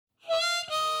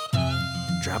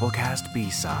Drabblecast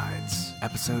B-Sides,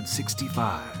 Episode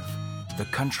 65, The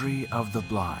Country of the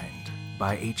Blind,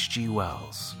 by H.G.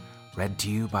 Wells, read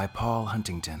to you by Paul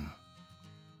Huntington.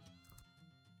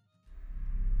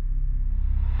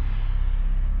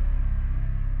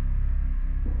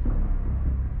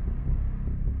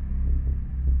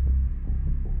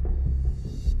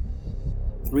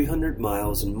 "300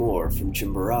 miles and more from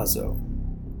Chimborazo,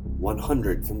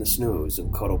 100 from the snows of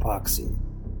Cotopaxi,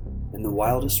 in the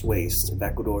wildest wastes of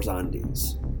Ecuador's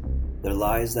Andes, there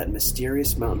lies that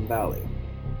mysterious mountain valley,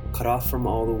 cut off from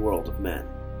all the world of men,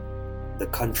 the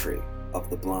country of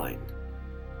the blind.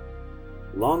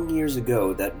 Long years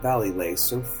ago that valley lay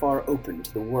so far open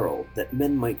to the world that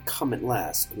men might come at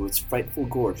last through its frightful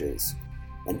gorges,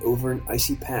 and over an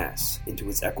icy pass into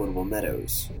its equitable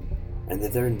meadows, and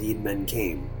thither indeed men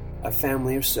came, a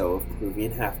family or so of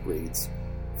Peruvian half-breeds,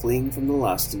 fleeing from the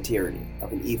lust and tyranny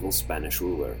of an evil Spanish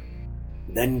ruler.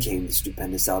 Then came the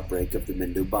stupendous outbreak of the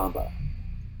Mindobamba,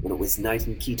 when it was night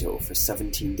in Quito for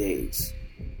 17 days,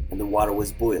 and the water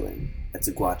was boiling at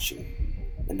Zaguachi,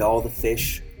 and all the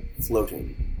fish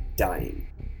floating, dying,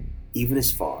 even as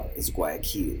far as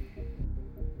Guayaquil.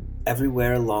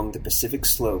 Everywhere along the Pacific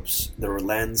slopes there were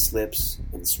landslips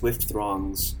and swift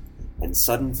throngs and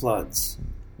sudden floods,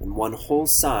 and one whole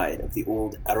side of the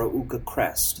old Arauca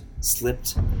crest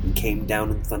slipped and came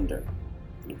down in thunder,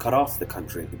 and cut off the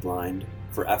country of the blind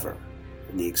forever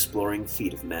from the exploring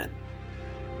feet of men.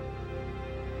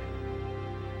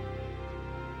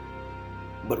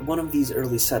 But one of these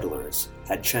early settlers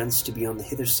had chanced to be on the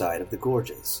hither side of the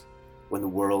gorges, when the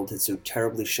world had so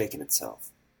terribly shaken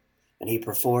itself, and he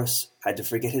perforce had to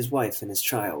forget his wife and his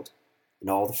child, and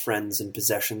all the friends and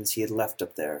possessions he had left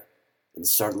up there, and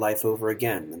start life over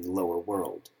again in the lower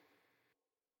world.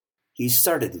 He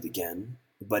started it again,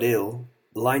 but ill,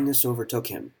 blindness overtook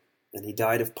him, and he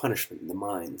died of punishment in the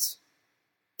mines.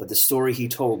 But the story he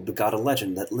told begot a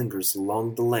legend that lingers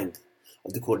along the length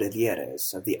of the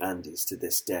Cordilleras of the Andes to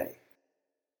this day.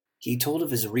 He told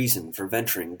of his reason for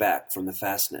venturing back from the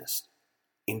fastness,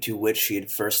 into which he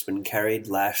had first been carried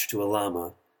lashed to a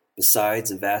llama, besides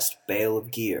a vast bale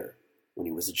of gear, when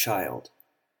he was a child.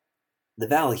 The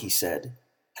valley, he said,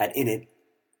 had in it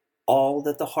all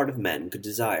that the heart of men could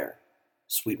desire: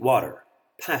 sweet water,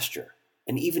 pasture,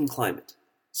 an even climate,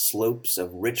 slopes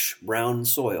of rich brown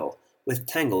soil with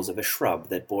tangles of a shrub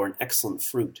that bore an excellent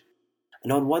fruit,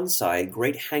 and on one side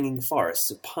great hanging forests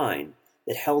of pine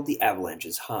that held the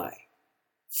avalanches high.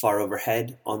 Far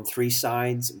overhead, on three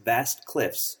sides, vast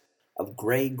cliffs of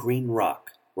gray-green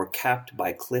rock were capped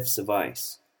by cliffs of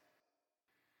ice.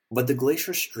 But the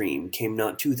glacier stream came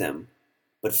not to them,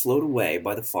 but flowed away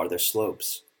by the farther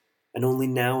slopes, and only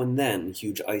now and then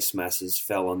huge ice masses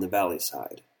fell on the valley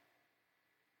side.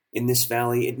 In this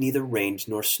valley it neither rained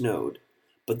nor snowed,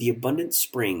 but the abundant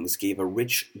springs gave a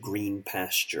rich green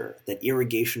pasture that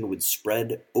irrigation would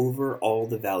spread over all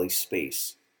the valley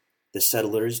space. The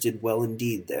settlers did well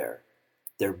indeed there.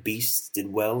 Their beasts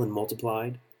did well and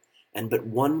multiplied, and but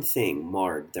one thing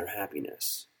marred their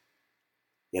happiness.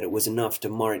 Yet it was enough to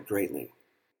mar it greatly.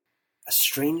 A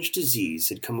strange disease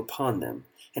had come upon them,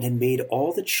 and had made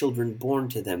all the children born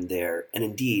to them there, and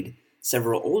indeed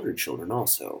several older children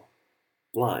also,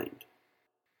 blind.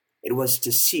 It was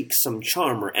to seek some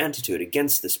charm or antidote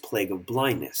against this plague of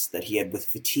blindness that he had with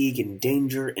fatigue and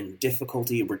danger and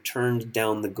difficulty returned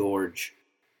down the gorge.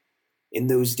 In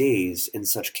those days, in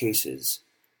such cases,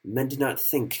 men did not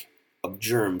think of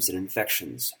germs and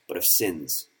infections, but of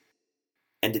sins.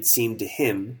 And it seemed to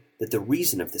him that the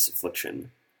reason of this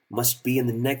affliction must be in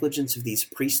the negligence of these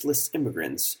priestless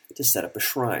immigrants to set up a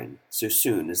shrine so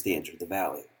soon as they entered the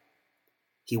valley.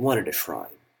 He wanted a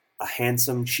shrine, a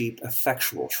handsome, cheap,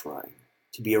 effectual shrine,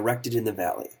 to be erected in the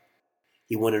valley.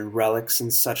 He wanted relics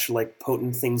and such like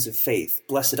potent things of faith,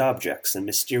 blessed objects, and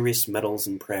mysterious medals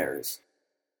and prayers.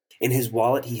 In his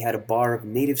wallet he had a bar of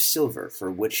native silver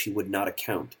for which he would not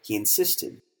account. He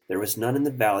insisted there was none in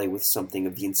the valley with something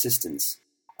of the insistence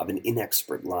of an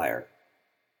inexpert liar.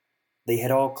 They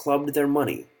had all clubbed their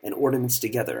money and ornaments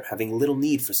together, having little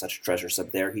need for such treasures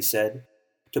up there, he said,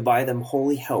 to buy them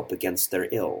holy help against their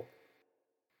ill.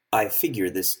 I figure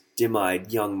this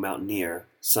dim-eyed young mountaineer,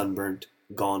 sunburnt,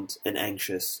 gaunt, and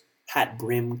anxious,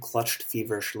 hat-brim clutched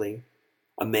feverishly,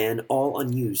 a man all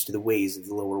unused to the ways of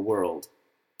the lower world,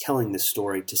 telling this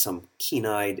story to some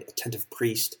keen-eyed, attentive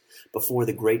priest before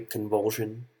the great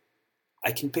convulsion.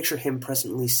 I can picture him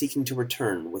presently seeking to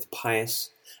return with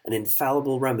pious and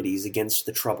infallible remedies against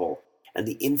the trouble, and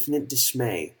the infinite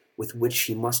dismay with which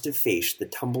he must have faced the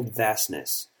tumbled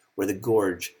vastness where the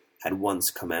gorge had once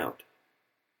come out.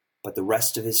 But the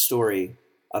rest of his story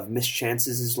of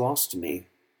mischances is lost to me.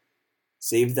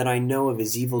 save that I know of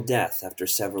his evil death after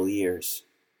several years.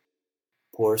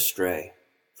 Poor stray,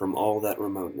 from all that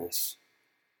remoteness.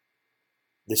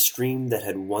 The stream that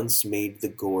had once made the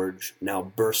gorge now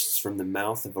bursts from the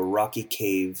mouth of a rocky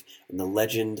cave, and the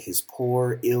legend his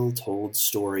poor, ill-told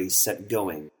story set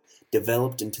going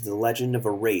developed into the legend of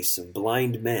a race of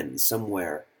blind men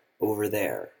somewhere over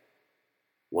there,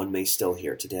 one may still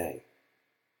hear today.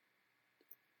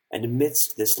 And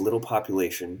amidst this little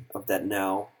population of that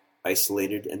now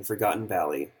isolated and forgotten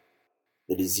valley,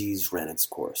 the disease ran its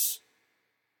course.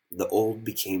 The old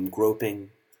became groping,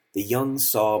 the young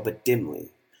saw but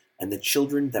dimly, and the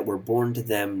children that were born to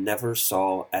them never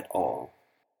saw at all.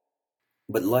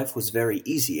 But life was very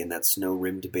easy in that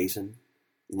snow-rimmed basin,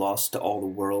 lost to all the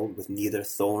world with neither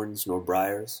thorns nor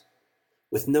briars,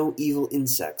 with no evil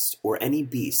insects or any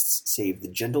beasts save the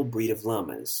gentle breed of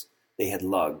llamas they had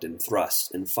lugged and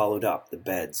thrust and followed up the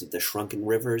beds of the shrunken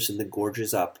rivers and the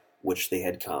gorges up which they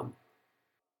had come.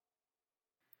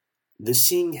 The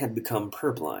seeing had become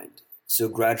purblind, so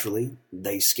gradually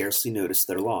they scarcely noticed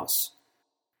their loss.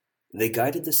 They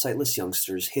guided the sightless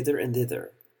youngsters hither and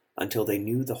thither until they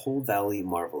knew the whole valley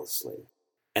marvelously,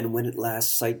 and when at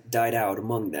last sight died out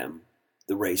among them,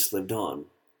 the race lived on.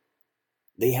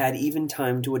 They had even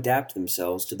time to adapt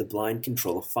themselves to the blind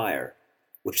control of fire,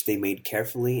 which they made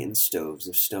carefully in stoves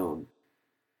of stone.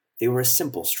 They were a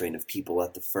simple strain of people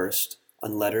at the first,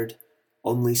 unlettered,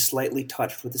 only slightly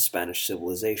touched with the Spanish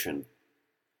civilization,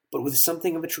 but with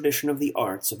something of a tradition of the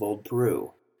arts of old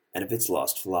Peru and of its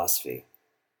lost philosophy.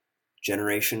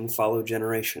 Generation followed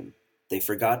generation. They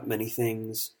forgot many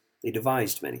things. They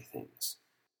devised many things.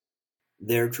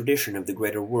 Their tradition of the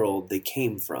greater world they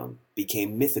came from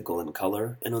became mythical in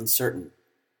color and uncertain.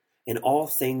 In all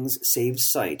things save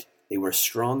sight they were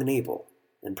strong and able,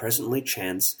 and presently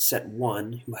chance set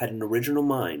one who had an original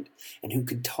mind and who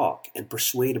could talk and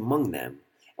persuade among them,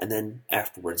 and then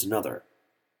afterwards another.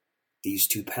 These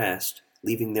two passed,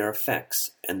 leaving their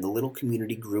effects, and the little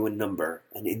community grew in number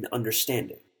and in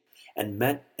understanding, and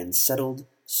met and settled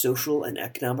social and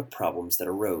economic problems that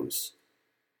arose.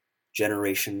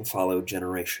 Generation followed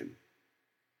generation.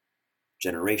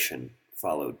 Generation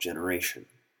followed generation.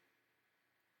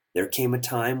 There came a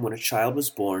time when a child was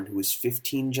born who was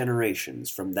 15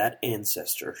 generations from that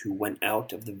ancestor who went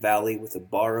out of the valley with a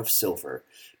bar of silver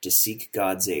to seek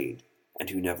God's aid, and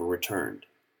who never returned.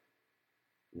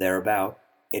 Thereabout,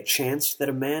 it chanced that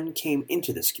a man came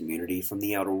into this community from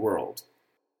the outer world.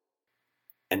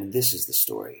 And this is the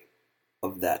story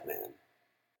of that man.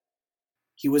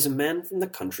 He was a man from the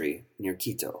country near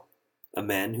Quito, a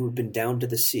man who had been down to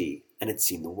the sea and had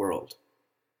seen the world,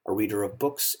 a reader of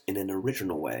books in an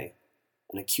original way,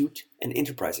 an acute and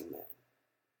enterprising man.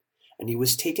 And he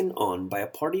was taken on by a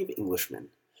party of Englishmen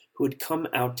who had come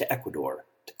out to Ecuador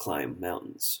to climb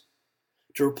mountains,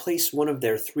 to replace one of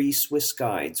their 3 Swiss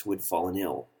guides who had fallen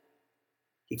ill.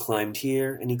 He climbed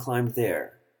here and he climbed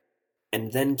there,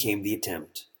 and then came the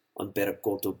attempt on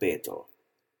Beto,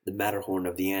 the Matterhorn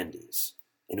of the Andes,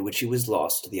 in which he was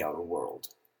lost to the outer world.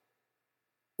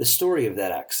 The story of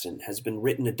that accident has been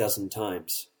written a dozen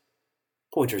times.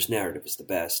 Pointer's narrative is the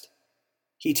best.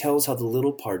 He tells how the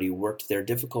little party worked their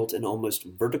difficult and almost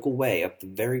vertical way up the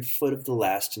very foot of the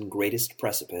last and greatest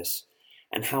precipice,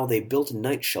 and how they built a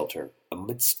night shelter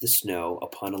amidst the snow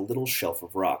upon a little shelf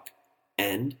of rock,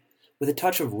 and, with a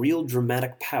touch of real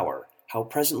dramatic power, how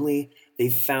presently they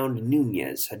found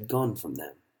Nunez had gone from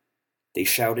them. They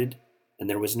shouted, and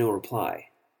there was no reply.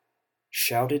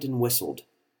 Shouted and whistled,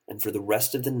 and for the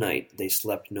rest of the night they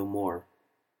slept no more.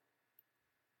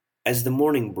 As the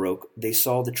morning broke, they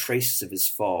saw the traces of his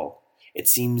fall. It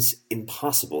seems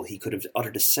impossible he could have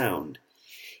uttered a sound.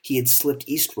 He had slipped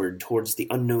eastward towards the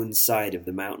unknown side of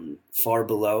the mountain. Far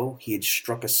below, he had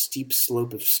struck a steep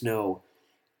slope of snow,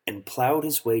 and ploughed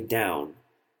his way down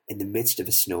in the midst of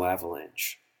a snow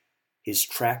avalanche. His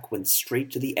track went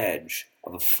straight to the edge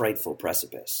of a frightful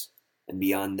precipice, and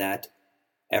beyond that,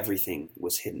 everything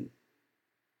was hidden.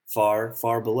 Far,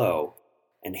 far below,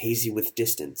 and hazy with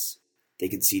distance, they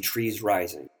could see trees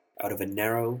rising out of a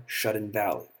narrow, shut-in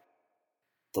valley,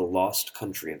 the lost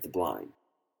country of the blind.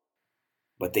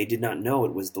 But they did not know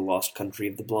it was the lost country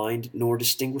of the blind, nor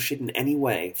distinguish it in any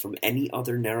way from any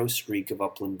other narrow streak of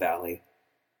upland valley.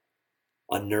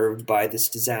 Unnerved by this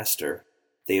disaster,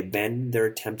 they abandoned their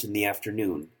attempt in the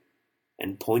afternoon,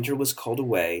 and Pointer was called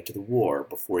away to the war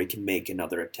before he could make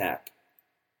another attack.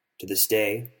 To this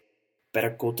day,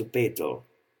 Beto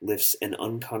lifts an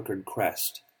unconquered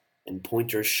crest, and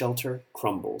Pointer's shelter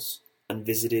crumbles,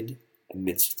 unvisited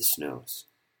amidst the snows.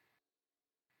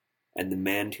 And the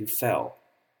man who fell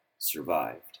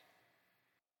survived.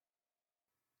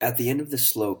 At the end of the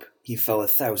slope he fell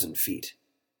 1,000 feet,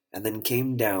 and then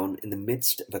came down in the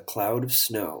midst of a cloud of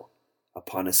snow,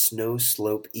 upon a snow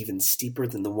slope even steeper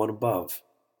than the one above.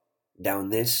 Down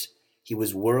this he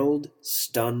was whirled,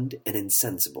 stunned, and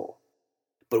insensible,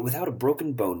 but without a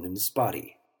broken bone in his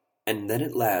body, and then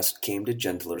at last came to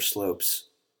gentler slopes,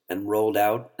 and rolled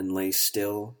out and lay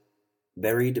still,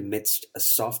 buried amidst a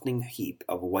softening heap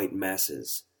of white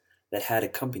masses that had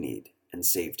accompanied and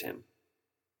saved him.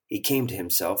 He came to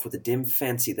himself with a dim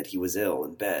fancy that he was ill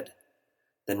in bed,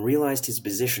 then realized his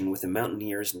position with a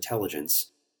mountaineer's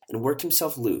intelligence, and worked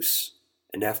himself loose,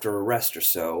 and after a rest or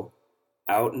so,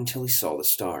 out until he saw the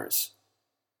stars.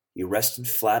 He rested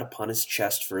flat upon his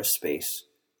chest for a space,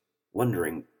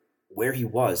 wondering where he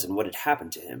was and what had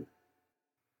happened to him.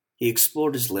 He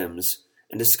explored his limbs,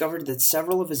 and discovered that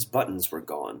several of his buttons were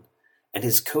gone, and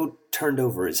his coat turned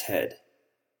over his head.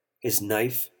 His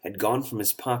knife had gone from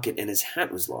his pocket, and his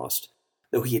hat was lost,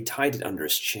 though he had tied it under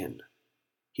his chin.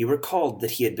 He recalled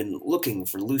that he had been looking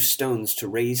for loose stones to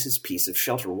raise his piece of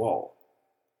shelter wall.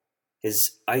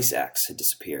 His ice axe had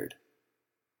disappeared.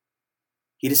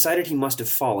 He decided he must have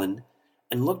fallen,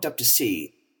 and looked up to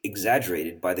see,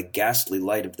 exaggerated by the ghastly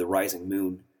light of the rising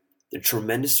moon, the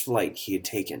tremendous flight he had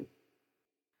taken.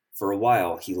 For a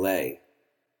while he lay,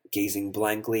 gazing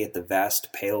blankly at the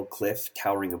vast pale cliff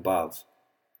towering above,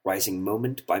 rising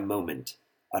moment by moment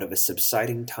out of a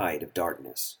subsiding tide of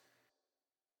darkness.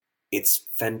 Its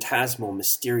phantasmal,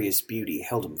 mysterious beauty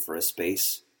held him for a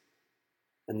space,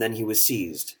 and then he was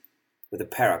seized with a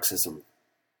paroxysm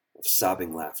of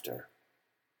sobbing laughter.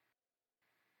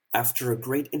 After a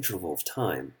great interval of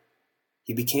time,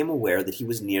 he became aware that he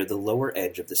was near the lower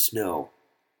edge of the snow.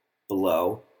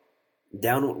 Below,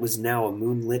 down what was now a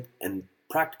moonlit and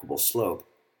practicable slope,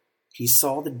 he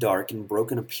saw the dark and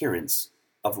broken appearance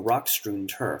of rock-strewn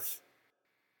turf.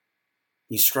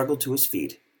 He struggled to his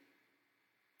feet,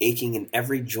 aching in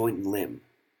every joint and limb,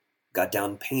 got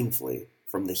down painfully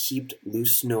from the heaped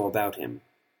loose snow about him,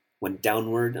 went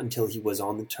downward until he was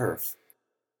on the turf,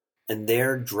 and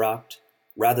there dropped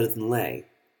rather than lay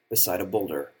beside a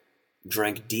boulder,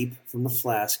 drank deep from the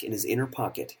flask in his inner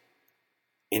pocket,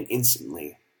 and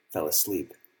instantly fell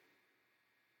asleep.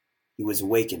 He was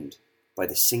awakened by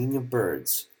the singing of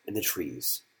birds in the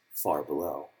trees far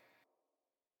below.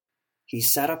 He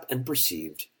sat up and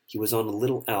perceived he was on a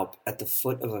little alp at the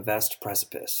foot of a vast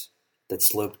precipice that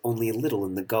sloped only a little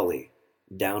in the gully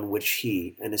down which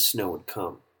he and his snow had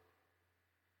come.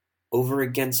 Over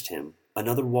against him,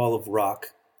 another wall of rock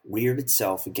reared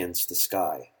itself against the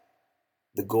sky.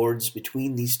 The gorge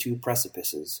between these two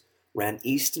precipices ran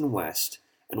east and west,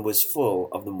 and was full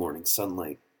of the morning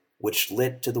sunlight, which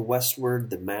lit to the westward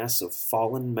the mass of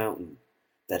fallen mountain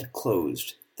that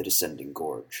closed the descending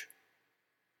gorge.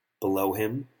 Below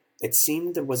him, it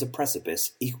seemed there was a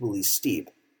precipice equally steep,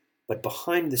 but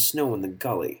behind the snow in the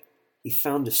gully, he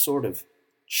found a sort of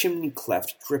chimney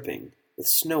cleft dripping with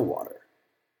snow water,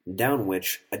 down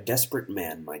which a desperate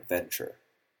man might venture.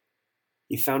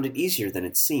 He found it easier than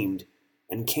it seemed,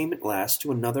 and came at last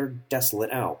to another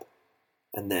desolate alp,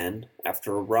 and then,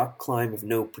 after a rock climb of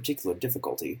no particular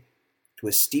difficulty, to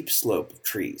a steep slope of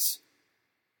trees.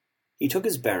 He took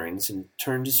his bearings and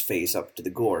turned his face up to the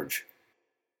gorge,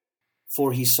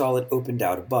 for he saw it opened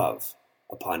out above,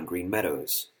 upon green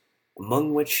meadows,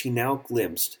 among which he now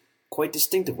glimpsed, quite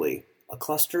distinctively, a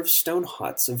cluster of stone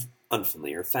huts of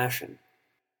unfamiliar fashion.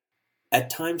 At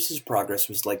times his progress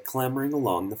was like clambering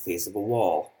along the face of a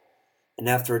wall, and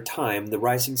after a time the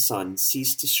rising sun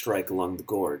ceased to strike along the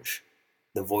gorge.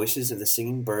 The voices of the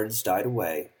singing birds died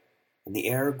away, and the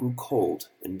air grew cold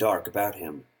and dark about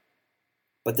him.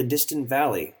 But the distant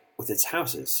valley, with its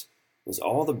houses, was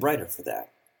all the brighter for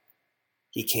that.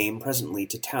 He came presently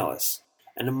to Talus,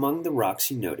 and among the rocks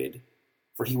he noted,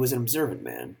 for he was an observant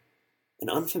man, an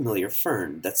unfamiliar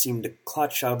fern that seemed to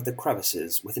clutch out of the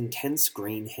crevices with intense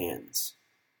green hands.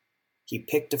 He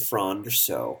picked a frond or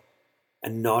so,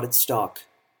 and gnawed its stalk,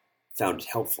 found it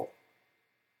helpful.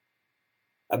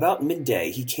 About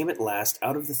midday he came at last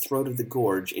out of the throat of the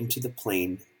gorge into the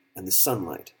plain and the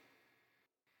sunlight.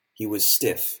 He was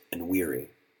stiff and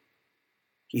weary.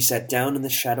 He sat down in the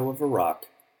shadow of a rock,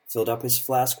 filled up his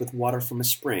flask with water from a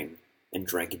spring, and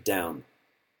drank it down,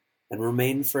 and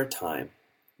remained for a time,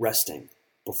 resting,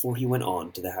 before he went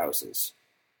on to the houses.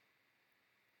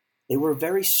 They were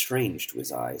very strange to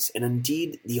his eyes, and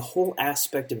indeed the whole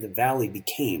aspect of the valley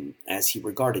became, as he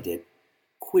regarded it,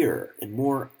 queerer and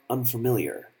more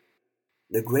unfamiliar.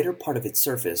 The greater part of its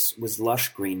surface was lush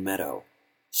green meadow,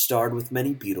 starred with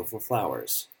many beautiful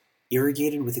flowers,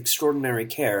 irrigated with extraordinary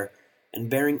care, and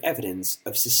bearing evidence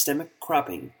of systematic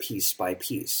cropping piece by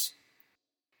piece.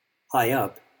 High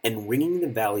up, and ringing the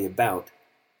valley about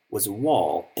was a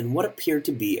wall and what appeared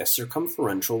to be a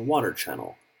circumferential water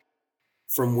channel,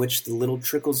 from which the little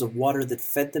trickles of water that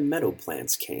fed the meadow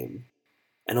plants came,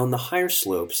 and on the higher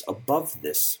slopes above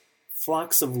this,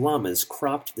 flocks of llamas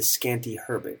cropped the scanty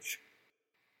herbage.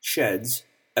 Sheds,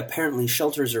 apparently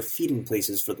shelters or feeding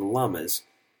places for the llamas,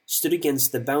 stood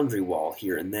against the boundary wall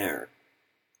here and there.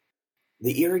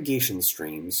 The irrigation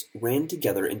streams ran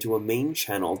together into a main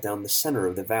channel down the center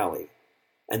of the valley,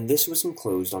 and this was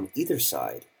enclosed on either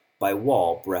side by a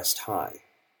wall breast high.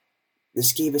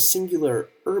 This gave a singular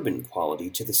urban quality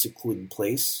to the secluded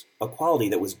place, a quality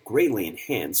that was greatly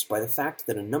enhanced by the fact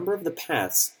that a number of the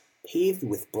paths paved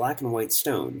with black and white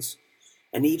stones,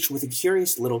 and each with a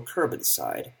curious little curb at the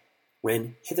side,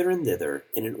 ran hither and thither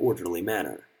in an orderly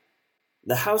manner.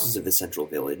 The houses of the central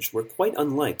village were quite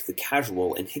unlike the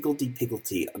casual and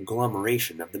higgledy-piggledy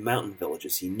agglomeration of the mountain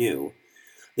villages he knew.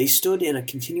 They stood in a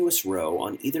continuous row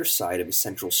on either side of a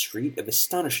central street of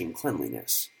astonishing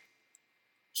cleanliness.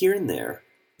 Here and there,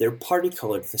 their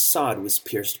party-colored facade was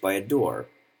pierced by a door,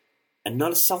 and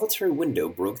not a solitary window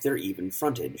broke their even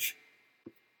frontage.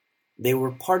 They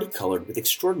were party-colored with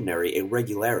extraordinary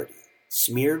irregularity,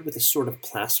 smeared with a sort of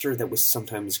plaster that was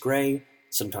sometimes gray,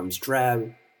 sometimes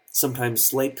drab, sometimes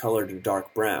slate-colored or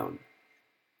dark brown,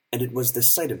 and it was the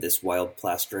sight of this wild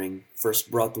plastering first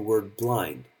brought the word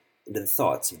blind into the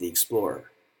thoughts of the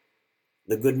explorer.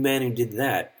 The good man who did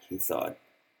that, he thought,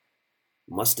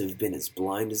 must have been as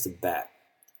blind as a bat.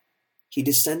 He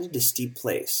descended a steep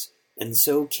place, and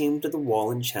so came to the wall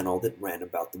and channel that ran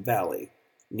about the valley,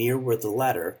 near where the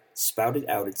latter spouted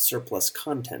out its surplus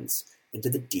contents into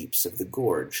the deeps of the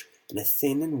gorge in a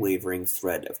thin and wavering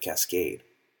thread of cascade.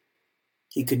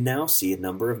 He could now see a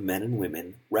number of men and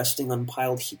women resting on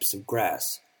piled heaps of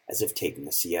grass, as if taking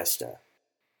a siesta.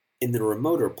 In the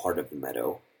remoter part of the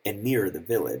meadow, and nearer the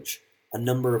village, a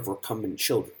number of recumbent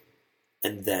children,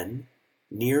 and then,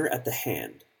 near at the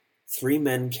hand, 3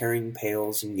 men carrying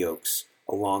pails and yokes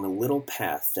along a little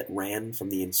path that ran from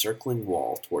the encircling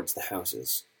wall towards the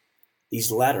houses.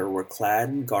 These latter were clad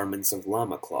in garments of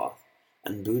llama cloth,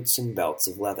 and boots and belts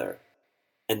of leather,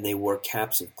 and they wore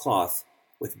caps of cloth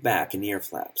with back and ear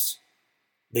flaps.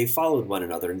 They followed one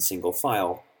another in single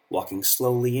file, walking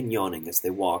slowly and yawning as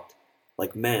they walked,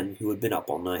 like men who had been up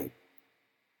all night.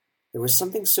 There was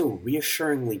something so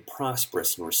reassuringly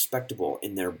prosperous and respectable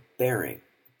in their bearing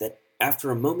that, after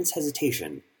a moment's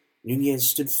hesitation, Nunez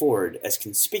stood forward as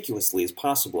conspicuously as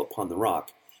possible upon the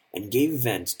rock, and gave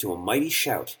vent to a mighty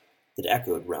shout that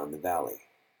echoed round the valley.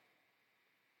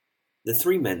 The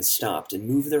 3 men stopped and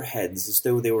moved their heads as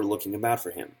though they were looking about for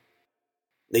him.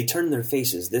 They turned their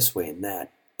faces this way and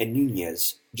that, and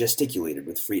Nunez gesticulated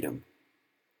with freedom.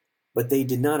 But they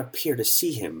did not appear to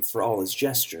see him for all his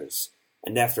gestures,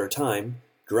 and after a time,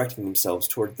 directing themselves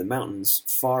toward the mountains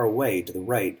far away to the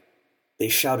right, they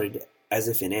shouted as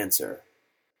if in answer.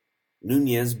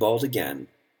 Nunez bawled again,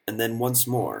 and then once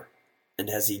more, and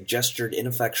as he gestured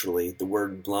ineffectually, the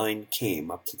word blind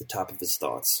came up to the top of his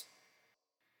thoughts.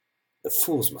 "The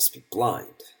fools must be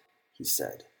blind," he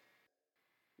said.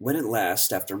 When at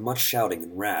last, after much shouting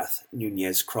and wrath,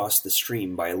 Nunez crossed the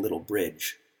stream by a little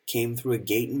bridge, came through a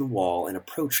gate in the wall, and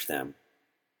approached them,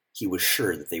 he was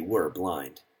sure that they were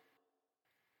blind.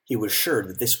 He was sure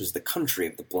that this was the country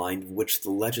of the blind of which the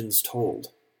legends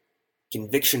told.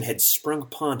 Conviction had sprung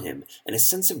upon him, and a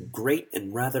sense of great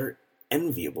and rather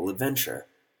enviable adventure.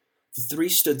 The 3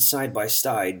 stood side by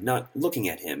side, not looking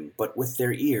at him, but with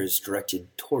their ears directed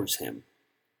towards him,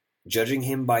 judging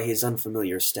him by his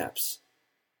unfamiliar steps.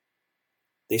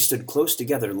 They stood close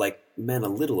together like men a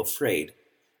little afraid,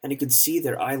 and he could see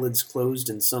their eyelids closed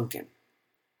and sunken,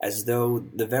 as though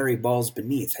the very balls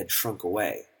beneath had shrunk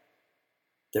away.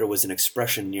 There was an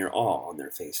expression near awe on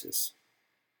their faces.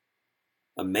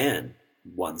 "A man,"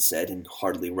 one said in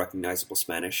hardly recognizable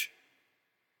Spanish.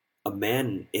 "A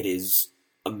man, it is,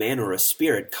 a man or a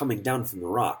spirit coming down from the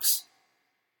rocks."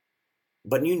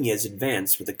 But Nunez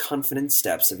advanced with the confident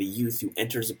steps of a youth who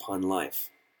enters upon life.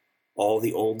 All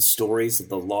the old stories of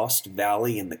the lost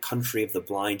valley and the country of the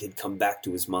blind had come back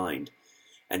to his mind,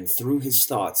 and through his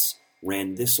thoughts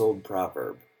ran this old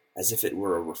proverb, as if it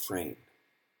were a refrain.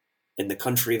 In the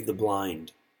country of the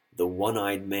blind, the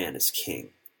one-eyed man is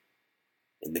king.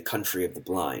 In the country of the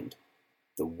blind,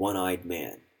 the one-eyed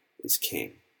man is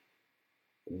king.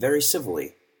 And very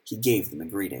civilly, he gave them a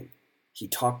greeting. He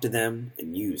talked to them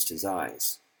and used his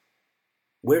eyes.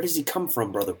 "Where does he come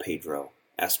from, Brother Pedro?"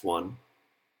 asked one.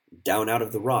 "Down out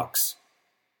of the rocks."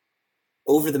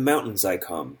 "Over the mountains I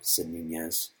come," said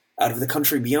Nunez. "Out of the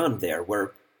country beyond there,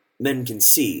 where men can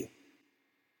see.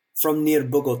 From near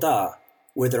Bogota,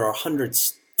 where there are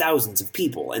hundreds thousands of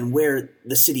people, and where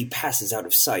the city passes out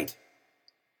of sight."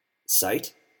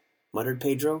 "Sight?" muttered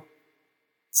Pedro.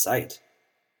 "Sight."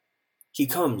 "He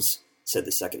comes," said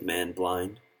the second man,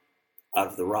 blind, "out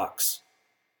of the rocks."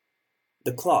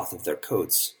 The cloth of their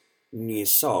coats,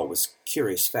 Nunez saw, was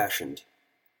curious fashioned,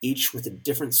 each with a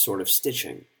different sort of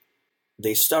stitching.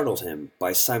 They startled him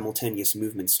by simultaneous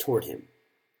movements toward him,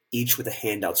 each with a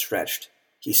hand outstretched.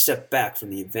 He stepped back from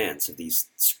the advance of these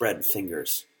spread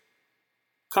fingers.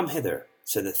 "Come hither,"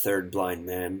 said the third blind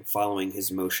man, following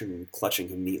his motion and clutching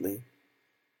him neatly.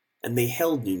 And they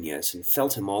held Nunez and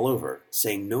felt him all over,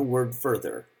 saying no word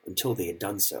further until they had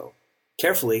done so.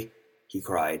 "Carefully," he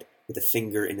cried, with a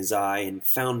finger in his eye, and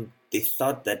found they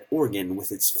thought that organ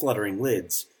with its fluttering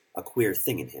lids a queer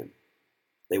thing in him.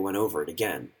 They went over it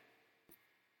again.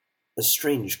 "A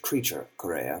strange creature,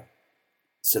 Correa,"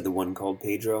 said the one called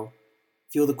Pedro.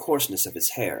 "Feel the coarseness of his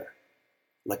hair,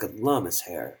 like a llama's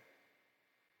hair."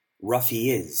 "Rough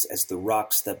he is as the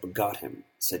rocks that begot him,"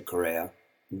 said Correa,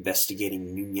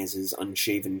 investigating Nunez's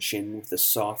unshaven chin with a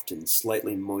soft and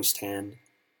slightly moist hand.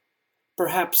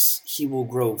 "Perhaps he will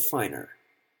grow finer."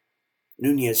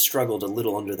 Nunez struggled a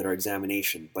little under their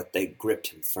examination, but they gripped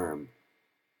him firm.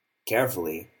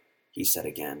 "Carefully," he said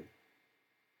again.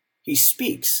 "He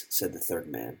speaks," said the third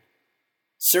man.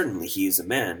 "Certainly he is a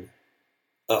man."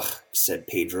 "Ugh," said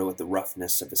Pedro at the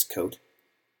roughness of his coat.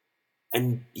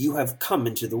 "And you have come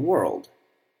into the world?"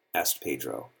 asked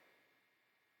Pedro.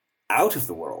 "Out of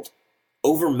the world.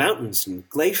 Over mountains and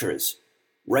glaciers.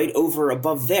 Right over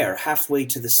above there, halfway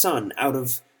to the sun, out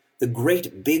of the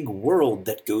great big world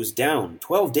that goes down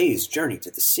 12 days' journey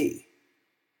to the sea."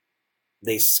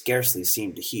 They scarcely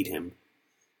seemed to heed him.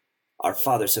 "Our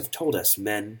fathers have told us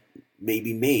men may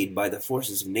be made by the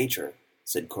forces of nature,"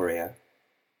 said Correa.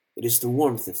 "It is the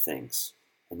warmth of things,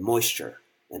 and moisture,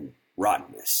 and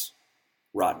rottenness.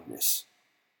 Rottenness."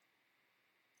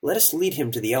 "Let us lead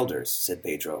him to the elders," said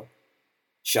Pedro.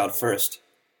 "Shout first,"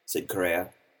 said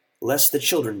Correa, "lest the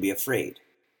children be afraid.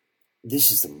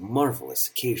 This is a marvelous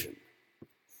occasion."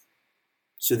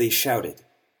 So they shouted,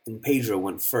 and Pedro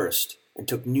went first and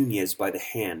took Nunez by the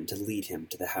hand to lead him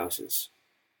to the houses.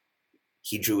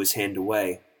 He drew his hand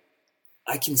away.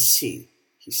 "I can see,"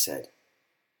 he said.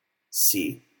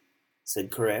 "See?"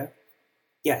 said Correa.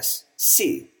 "Yes,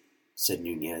 see," said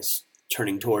Nunez,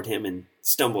 turning toward him, and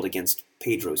stumbled against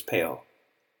Pedro's pail.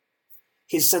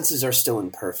 "His senses are still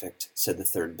imperfect," said the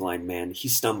third blind man. "He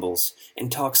stumbles,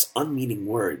 and talks unmeaning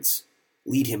words.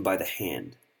 Lead him by the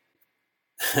hand."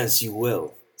 "As you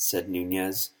will," said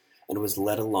Nunez, and was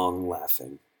led along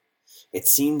laughing. It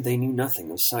seemed they knew nothing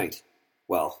of sight.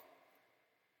 Well,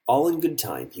 all in good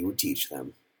time he would teach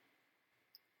them.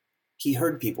 He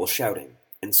heard people shouting,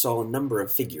 and saw a number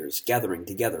of figures gathering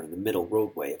together in the middle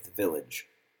roadway of the village.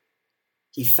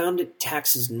 He found it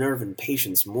tax his nerve and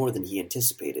patience more than he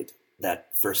anticipated,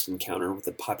 that first encounter with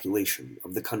the population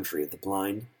of the country of the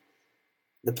blind.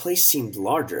 The place seemed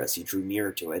larger as he drew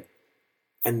nearer to it,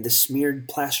 and the smeared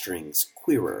plasterings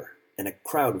queerer, and a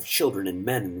crowd of children and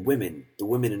men and women, the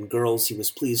women and girls he was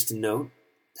pleased to note,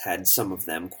 had some of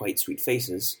them quite sweet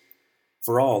faces,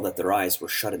 for all that their eyes were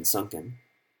shut and sunken,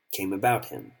 came about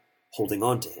him, holding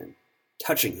on to him,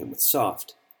 touching him with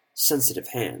soft, sensitive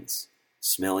hands,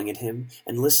 smelling at him,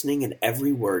 and listening at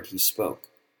every word he spoke.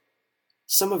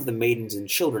 Some of the maidens and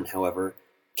children, however,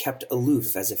 kept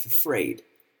aloof as if afraid,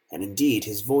 and indeed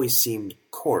his voice seemed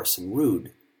coarse and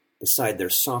rude beside their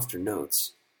softer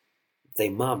notes. They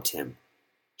mobbed him.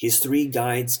 His three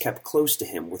guides kept close to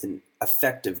him with an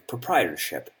effective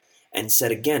proprietorship, and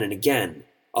said again and again,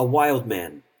 "A wild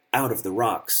man, out of the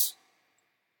rocks."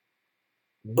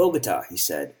 "Bogota," he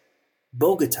said.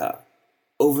 "Bogota,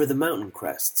 over the mountain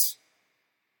crests."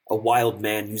 "A wild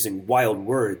man using wild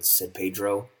words," said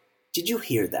Pedro. "Did you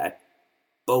hear that?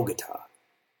 Bogota.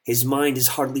 His mind is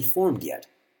hardly formed yet.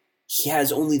 He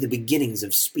has only the beginnings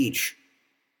of speech."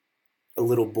 A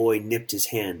little boy nipped his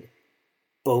hand.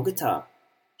 "Bogota,"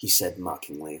 he said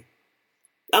mockingly.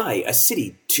 "Aye, a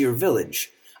city to your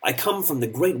village. I come from the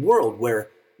great world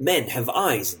where men have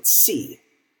eyes and see."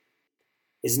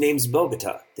 "His name's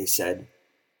Bogota," they said.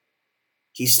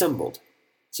 "He stumbled,"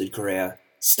 said Correa,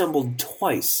 "stumbled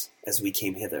twice as we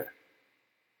came hither.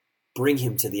 Bring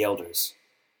him to the elders."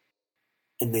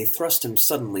 And they thrust him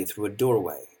suddenly through a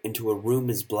doorway into a room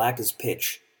as black as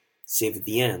pitch, save at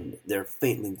the end there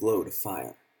faintly glowed a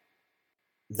fire.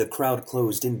 The crowd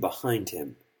closed in behind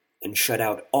him and shut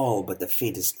out all but the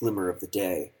faintest glimmer of the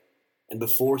day, and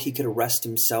before he could arrest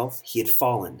himself he had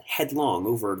fallen headlong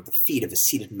over the feet of a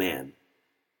seated man.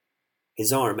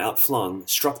 His arm, outflung,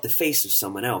 struck the face of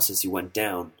someone else as he went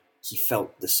down, He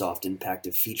felt the soft impact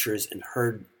of features and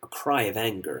heard a cry of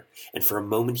anger, and for a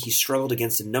moment he struggled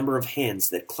against a number of hands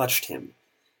that clutched him.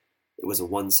 It was a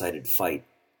one-sided fight.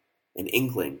 An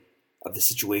inkling of the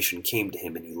situation came to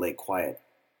him, and he lay quiet.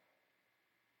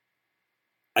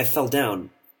 "I fell down,"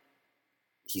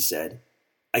 he said.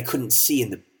 "I couldn't see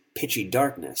in the pitchy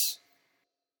darkness."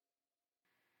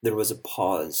 There was a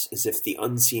pause, as if the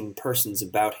unseen persons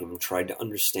about him tried to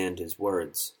understand his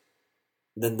words.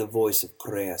 Then the voice of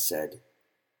Correa said,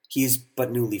 "He is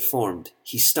but newly formed.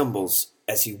 He stumbles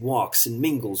as he walks and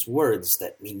mingles words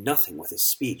that mean nothing with his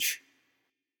speech."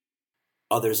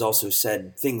 Others also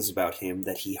said things about him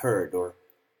that he heard or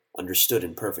understood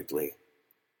imperfectly.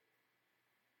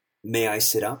 "May I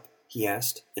sit up?" he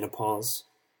asked, in a pause.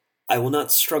 "I will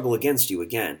not struggle against you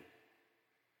again."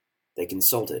 They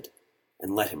consulted,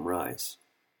 and let him rise.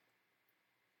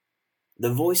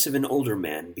 The voice of an older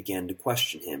man began to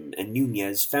question him, and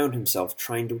Nunez found himself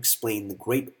trying to explain the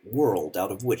great world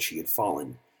out of which he had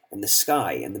fallen, and the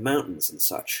sky and the mountains and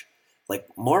such,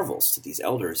 like marvels to these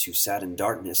elders who sat in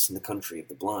darkness in the country of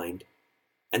the blind,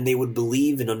 and they would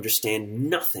believe and understand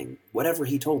nothing, whatever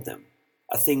he told them,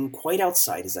 a thing quite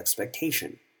outside his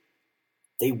expectation.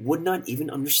 They would not even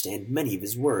understand many of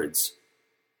his words.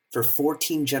 For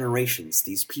 14 generations,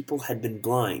 these people had been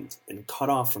blind and cut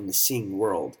off from the seeing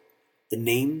world. The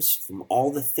names from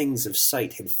all the things of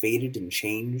sight had faded and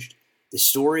changed. The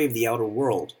story of the outer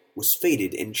world was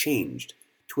faded and changed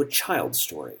to a child's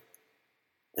story.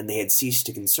 And they had ceased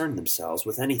to concern themselves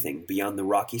with anything beyond the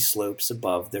rocky slopes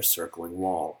above their circling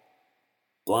wall.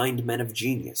 Blind men of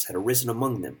genius had arisen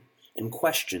among them and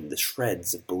questioned the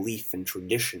shreds of belief and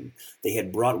tradition they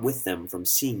had brought with them from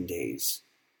seeing days,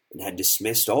 and had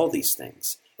dismissed all these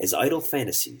things as idle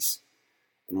fantasies,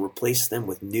 and replaced them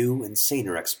with new and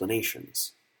saner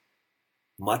explanations.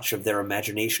 Much of their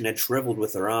imagination had shriveled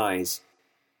with their eyes,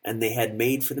 and they had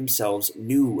made for themselves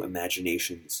new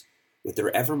imaginations with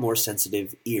their ever more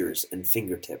sensitive ears and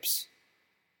fingertips.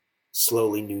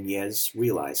 Slowly Nunez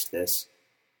realized this,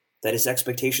 that his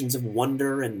expectations of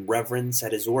wonder and reverence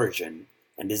at his origin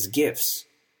and his gifts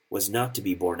was not to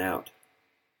be borne out.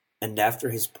 And after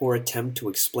his poor attempt to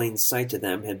explain sight to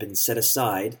them had been set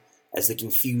aside as the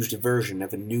confused version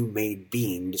of a new-made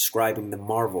being describing the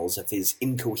marvels of his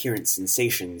incoherent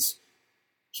sensations,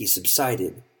 he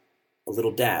subsided, a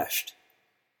little dashed,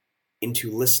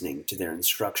 into listening to their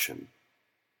instruction.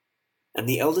 And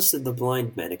the eldest of the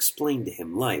blind men explained to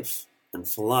him life and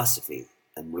philosophy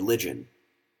and religion,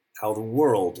 how the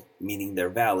world, meaning their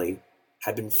valley,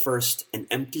 had been first an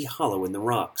empty hollow in the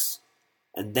rocks,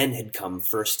 and then had come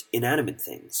first inanimate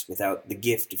things without the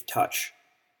gift of touch,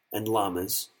 and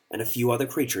llamas, and a few other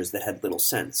creatures that had little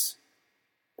sense,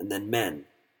 and then men,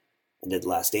 and at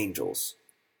last angels,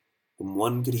 whom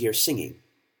one could hear singing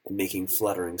and making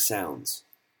fluttering sounds,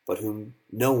 but whom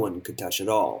no one could touch at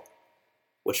all,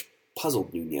 which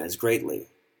puzzled Nunez greatly,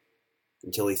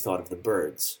 until he thought of the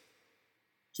birds.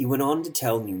 He went on to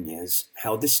tell Nunez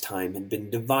how this time had been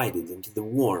divided into the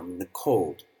warm and the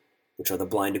cold, which are the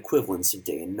blind equivalents of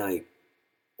day and night,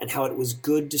 and how it was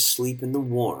good to sleep in the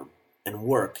warm and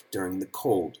work during the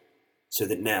cold, so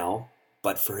that now,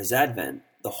 but for his advent,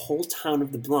 the whole town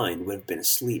of the blind would have been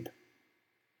asleep.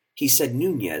 He said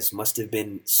Nunez must have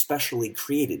been specially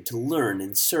created to learn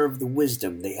and serve the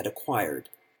wisdom they had acquired,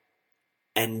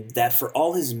 and that for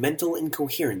all his mental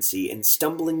incoherency and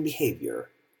stumbling behavior,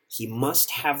 he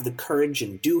must have the courage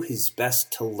and do his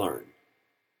best to learn.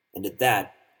 And at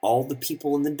that, all the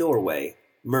people in the doorway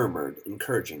murmured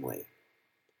encouragingly.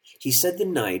 He said the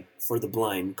night, for the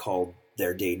blind called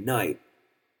their day night,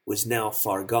 was now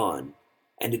far gone,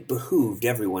 and it behooved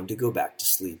everyone to go back to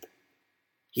sleep.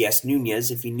 He asked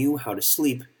Nunez if he knew how to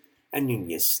sleep, and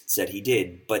Nunez said he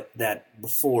did, but that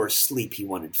before sleep he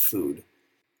wanted food.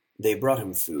 They brought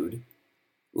him food,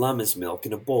 llama's milk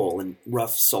in a bowl and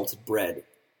rough salted bread,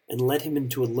 and led him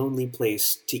into a lonely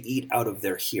place to eat out of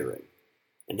their hearing,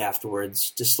 and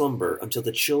afterwards to slumber until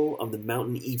the chill of the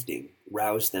mountain evening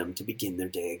roused them to begin their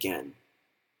day again.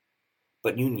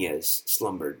 But Nunez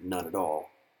slumbered not at all.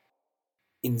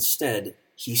 Instead,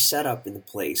 he sat up in the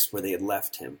place where they had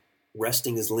left him,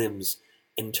 resting his limbs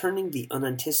and turning the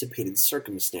unanticipated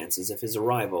circumstances of his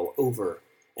arrival over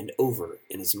and over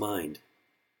in his mind.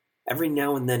 Every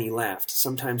now and then he laughed,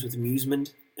 sometimes with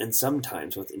amusement and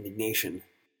sometimes with indignation.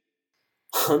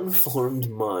 "Unformed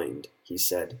mind," he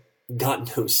said,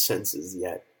 "got no senses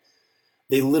yet.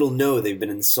 They little know they've been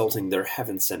insulting their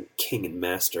heaven-sent king and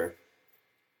master.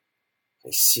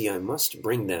 I see I must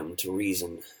bring them to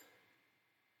reason.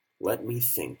 Let me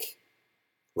think.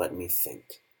 Let me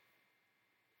think."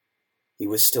 He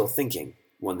was still thinking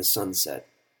when the sun set.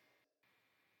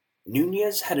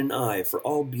 Nunez had an eye for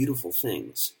all beautiful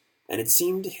things, and it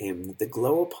seemed to him that the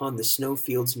glow upon the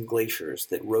snowfields and glaciers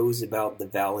that rose about the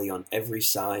valley on every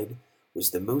side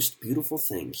was the most beautiful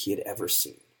thing he had ever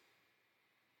seen.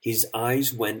 His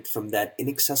eyes went from that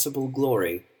inaccessible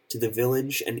glory to the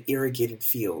village and irrigated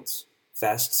fields,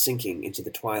 fast sinking into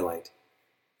the twilight,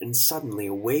 and suddenly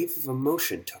a wave of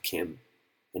emotion took him,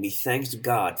 and he thanked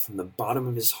God from the bottom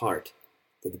of his heart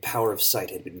that the power of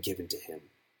sight had been given to him.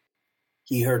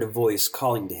 He heard a voice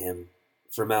calling to him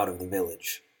from out of the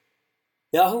village.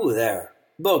 "Yahoo there!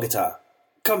 Bogota!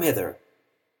 Come hither!"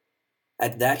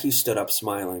 At that he stood up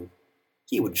smiling.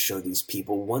 He would show these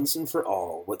people once and for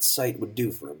all what sight would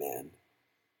do for a man.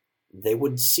 They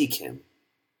would seek him,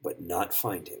 but not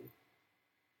find him.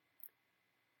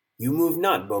 "You move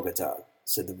not, Bogota,"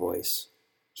 said the voice.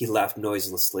 He laughed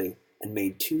noiselessly and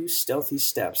made 2 stealthy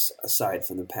steps aside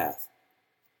from the path.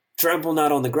 "Trample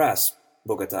not on the grass,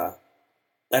 Bogota.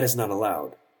 That is not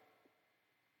allowed."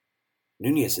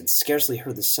 Nunez had scarcely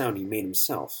heard the sound he made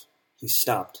himself. He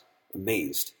stopped,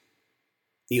 amazed.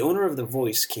 The owner of the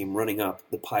voice came running up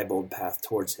the piebald path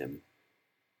towards him.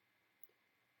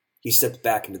 He stepped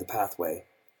back into the pathway.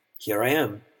 "Here I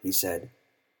am," he said.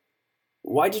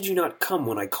 "Why did you not come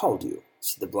when I called you?"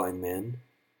 said the blind man.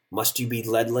 "Must you be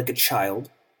led like a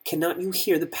child? Cannot you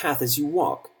hear the path as you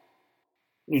walk?"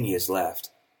 Nunez laughed.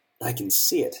 "I can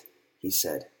see it," he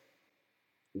said.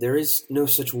 "There is no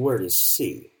such word as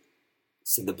see,"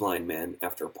 said the blind man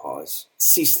after a pause.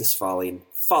 "Cease this folly and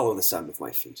follow the sound of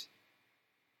my feet."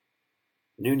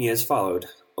 Nunez followed,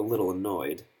 a little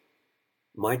annoyed.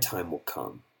 "My time will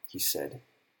come," he said.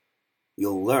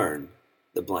 "You'll learn,"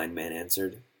 the blind man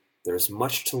answered. "There is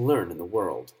much to learn in the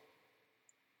world."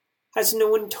 "Has no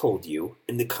one told you,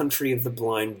 in the country of the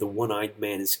blind the one-eyed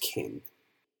man is king?"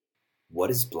 "What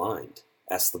is blind?"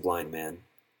 asked the blind man,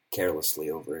 carelessly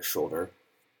over his shoulder.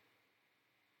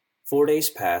 4 days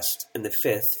passed, and the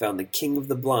 5th found the king of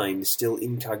the blind still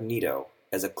incognito,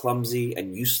 as a clumsy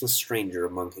and useless stranger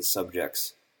among his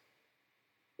subjects.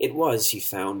 It was, he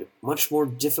found, much more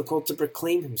difficult to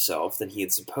proclaim himself than he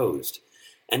had supposed,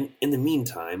 and in the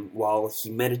meantime, while he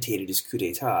meditated his coup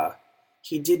d'etat,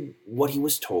 he did what he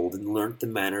was told and learnt the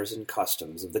manners and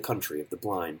customs of the country of the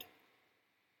blind.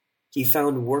 He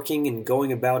found working and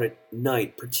going about at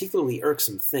night particularly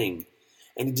irksome thing,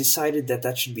 and he decided that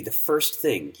that should be the first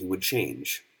thing he would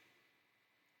change.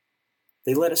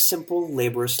 They led a simple,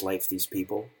 laborious life, these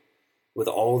people, with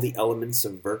all the elements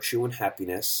of virtue and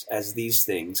happiness as these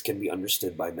things can be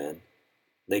understood by men.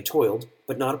 They toiled,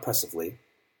 but not oppressively.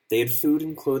 They had food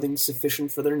and clothing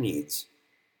sufficient for their needs.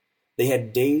 They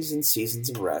had days and seasons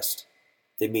of rest.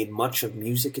 They made much of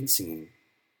music and singing.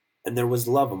 And there was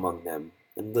love among them,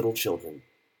 and little children.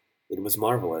 It was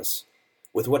marvelous.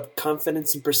 With what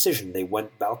confidence and precision they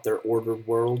went about their ordered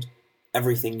world.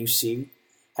 Everything, you see,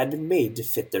 had been made to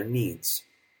fit their needs.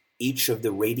 Each of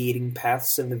the radiating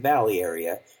paths of the valley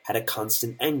area had a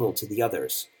constant angle to the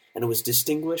others, and was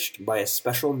distinguished by a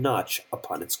special notch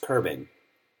upon its curbing.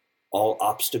 All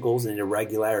obstacles and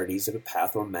irregularities of a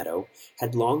path or meadow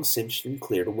had long since been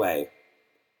cleared away.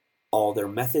 All their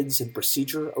methods and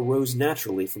procedure arose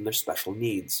naturally from their special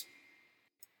needs.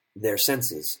 Their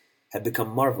senses had become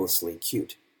marvelously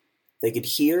acute. They could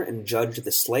hear and judge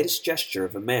the slightest gesture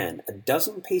of a man a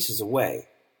dozen paces away,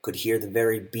 could hear the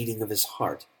very beating of his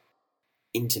heart.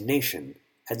 Intonation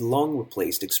had long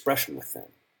replaced expression with them,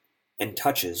 and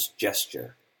touches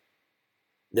gesture.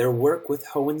 Their work with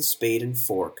hoe and spade and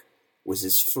fork was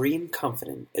as free and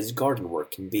confident as garden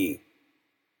work can be.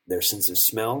 Their sense of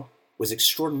smell was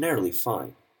extraordinarily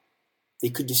fine. They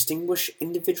could distinguish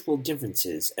individual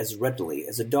differences as readily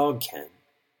as a dog can,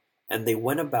 and they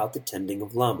went about the tending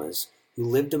of llamas who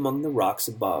lived among the rocks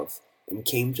above and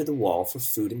came to the wall for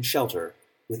food and shelter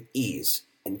with ease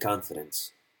and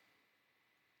confidence.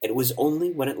 It was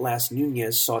only when at last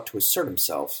Nunez sought to assert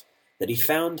himself that he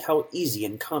found how easy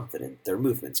and confident their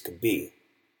movements could be.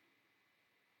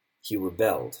 He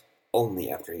rebelled only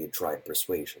after he had tried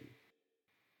persuasion.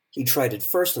 He tried at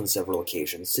first on several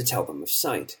occasions to tell them of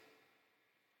sight.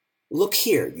 "Look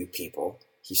here, you people,"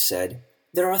 he said,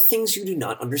 "there are things you do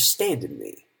not understand in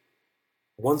me."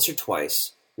 Once or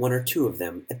twice, 1 or 2 of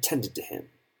them attended to him.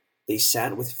 They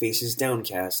sat with faces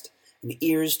downcast and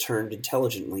ears turned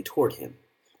intelligently toward him,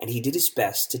 and he did his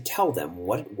best to tell them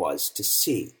what it was to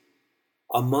see.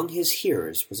 Among his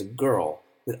hearers was a girl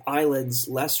with eyelids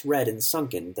less red and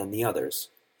sunken than the others,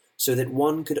 so that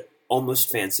one could almost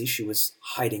fancy she was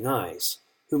hiding eyes,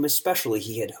 whom especially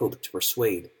he had hoped to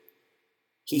persuade.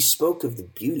 He spoke of the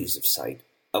beauties of sight,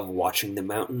 of watching the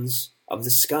mountains, of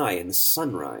the sky and the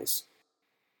sunrise,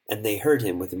 and they heard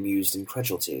him with amused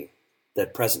incredulity.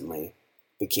 that presently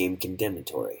became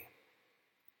condemnatory.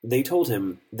 They told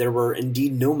him there were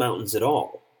indeed no mountains at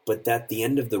all, but that the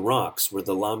end of the rocks where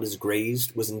the llamas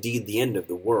grazed was indeed the end of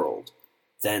the world.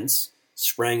 Thence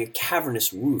sprang a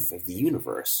cavernous roof of the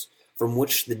universe, from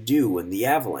which the dew and the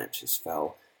avalanches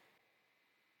fell.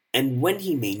 And when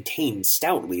he maintained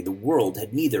stoutly the world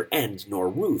had neither end nor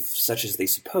roof, such as they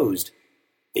supposed,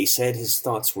 they said his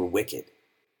thoughts were wicked.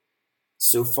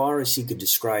 So far as he could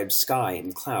describe sky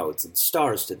and clouds and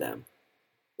stars to them,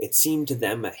 it seemed to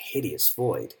them a hideous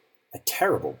void, a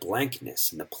terrible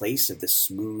blankness in the place of the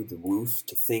smooth roof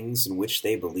to things in which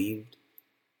they believed.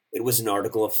 It was an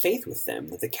article of faith with them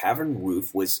that the cavern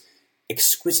roof was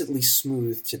exquisitely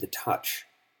smooth to the touch.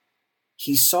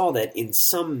 He saw that in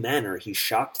some manner he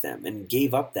shocked them, and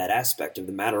gave up that aspect of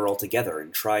the matter altogether,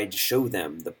 and tried to show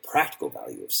them the practical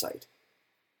value of sight.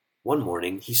 One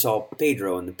morning he saw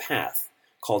Pedro in the path,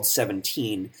 called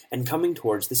 17, and coming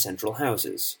towards the central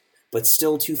houses, but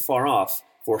still too far off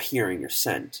for hearing or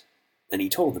scent, and he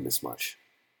told them as much.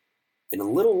 In a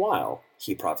little while,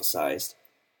 he prophesied,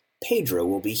 Pedro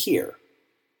will be here.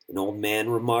 An old man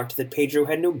remarked that Pedro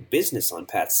had no business on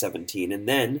path 17, and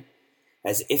then,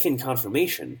 as if in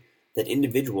confirmation, that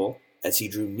individual, as he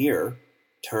drew nearer,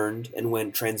 turned and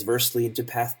went transversely into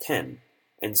path 10,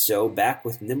 and so back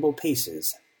with nimble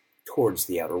paces towards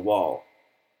the outer wall.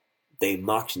 They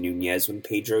mocked Nunez when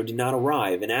Pedro did not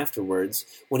arrive, and afterwards,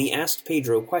 when he asked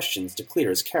Pedro questions to clear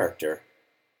his character,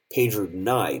 Pedro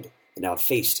denied and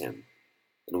outfaced him,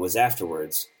 and was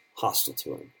afterwards hostile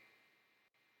to him.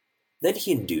 Then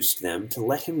he induced them to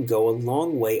let him go a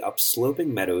long way up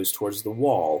sloping meadows towards the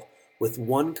wall with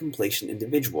one complacent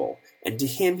individual, and to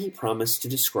him he promised to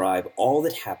describe all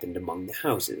that happened among the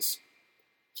houses.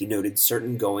 He noted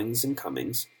certain goings and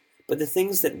comings, but the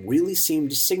things that really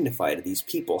seemed to signify to these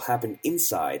people happened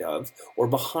inside of or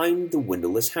behind the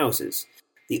windowless houses,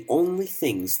 the only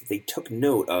things that they took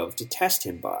note of to test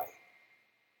him by.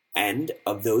 And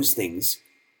of those things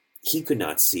he could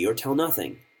not see or tell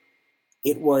nothing.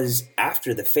 It was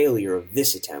after the failure of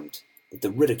this attempt that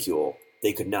the ridicule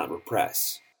they could not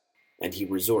repress, and he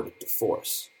resorted to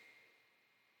force.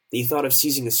 He thought of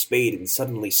seizing a spade and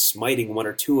suddenly smiting one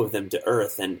or two of them to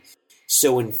earth, and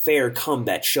so in fair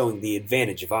combat showing the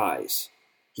advantage of eyes.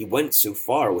 He went so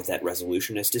far with that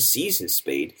resolution as to seize his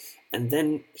spade, and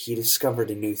then he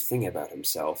discovered a new thing about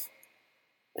himself,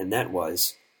 and that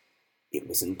was, it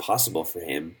was impossible for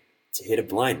him to hit a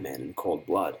blind man in cold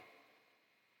blood.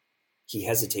 He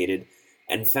hesitated,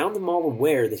 and found them all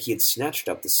aware that he had snatched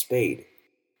up the spade.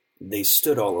 They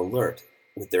stood all alert,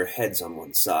 with their heads on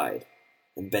one side,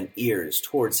 and bent ears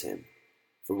towards him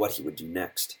for what he would do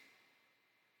next.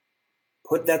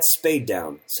 "Put that spade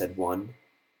down," said one,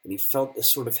 and he felt a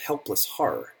sort of helpless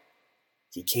horror.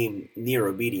 He came near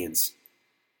obedience.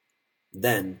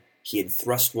 Then he had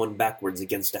thrust one backwards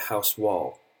against a house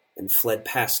wall, and fled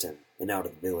past him and out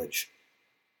of the village.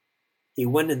 He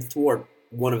went in thwart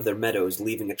one of their meadows,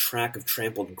 leaving a track of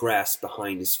trampled grass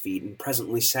behind his feet, and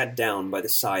presently sat down by the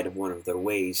side of one of their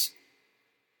ways.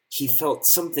 He felt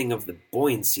something of the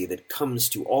buoyancy that comes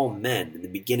to all men in the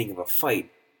beginning of a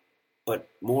fight, but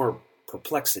more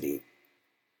perplexity.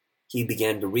 He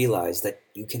began to realize that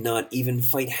you cannot even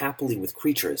fight happily with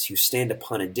creatures who stand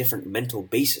upon a different mental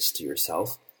basis to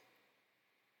yourself.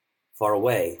 Far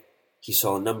away, he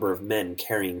saw a number of men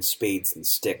carrying spades and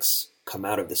sticks come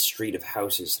out of the street of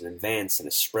houses and advance in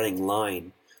a spreading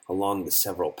line along the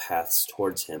several paths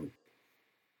towards him.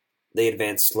 They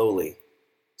advanced slowly,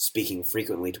 speaking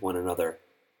frequently to one another,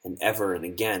 and ever and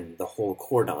again the whole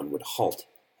cordon would halt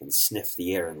and sniff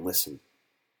the air and listen.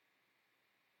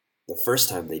 The first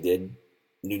time they did,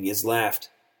 Nunez laughed,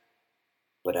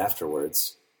 but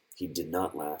afterwards he did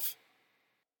not laugh.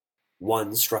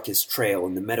 One struck his trail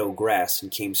in the meadow grass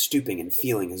and came stooping and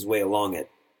feeling his way along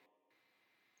it.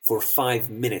 For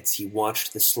 5 minutes he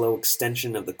watched the slow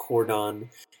extension of the cordon,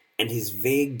 and his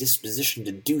vague disposition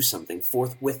to do something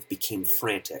forthwith became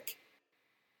frantic.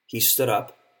 He stood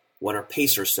up, went a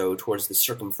pace or so towards the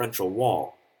circumferential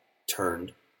wall,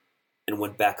 turned, and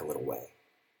went back a little way.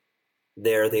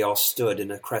 There they all stood in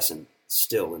a crescent,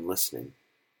 still and listening.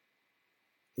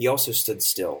 He also stood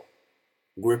still,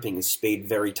 gripping his spade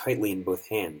very tightly in both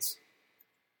hands.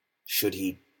 Should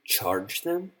he charge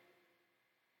them?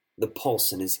 The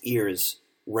pulse in his ears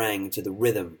rang to the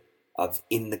rhythm of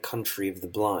 "In the Country of the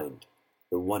Blind,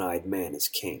 the One-Eyed Man is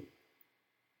King."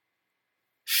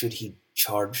 Should he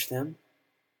charge them?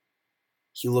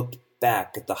 He looked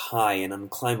back at the high and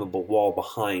unclimbable wall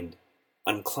behind,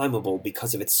 unclimbable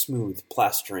because of its smooth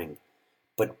plastering,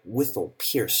 but withal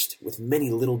pierced with many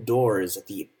little doors at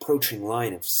the approaching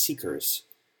line of seekers.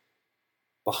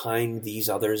 Behind these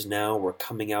others now were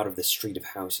coming out of the street of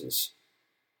houses.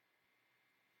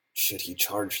 Should he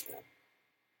charge them?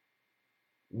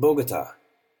 "Bogota,"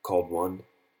 called one.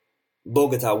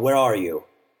 "Bogota, where are you?"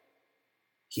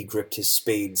 He gripped his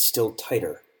spade still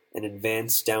tighter and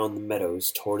advanced down the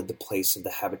meadows toward the place of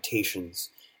the habitations,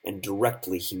 and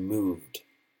directly he moved,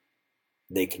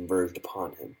 they converged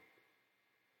upon him.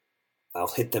 "I'll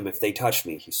hit them if they touch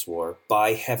me," he swore.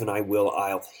 "By heaven I will,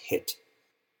 I'll hit."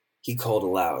 He called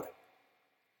aloud.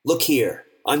 "Look here,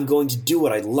 I'm going to do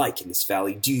what I like in this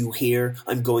valley, do you hear?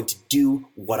 I'm going to do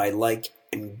what I like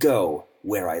and go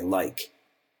where I like."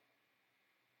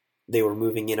 They were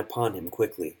moving in upon him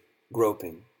quickly,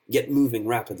 groping, yet moving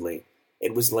rapidly.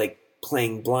 It was like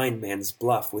playing blind man's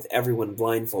bluff with everyone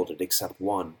blindfolded except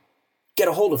one. "Get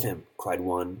a hold of him!" cried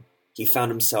one. He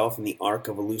found himself in the arc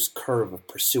of a loose curve of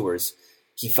pursuers.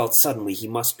 He felt suddenly he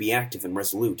must be active and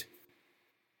resolute.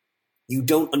 "You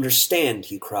don't understand,"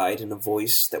 he cried in a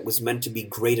voice that was meant to be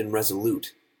great and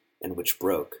resolute, and which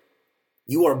broke.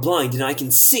 "You are blind and I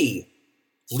can see!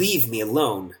 Leave me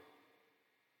alone!"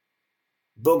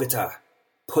 "Bogota,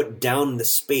 put down the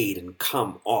spade and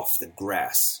come off the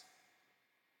grass."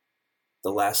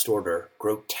 The last order,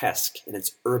 grotesque in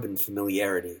its urban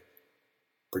familiarity,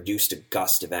 produced a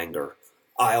gust of anger.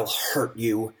 "I'll hurt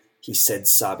you," he said,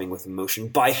 sobbing with emotion.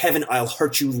 "By heaven, I'll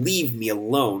hurt you! Leave me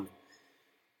alone!"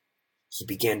 He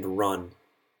began to run,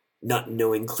 not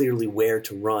knowing clearly where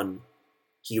to run.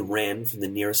 He ran from the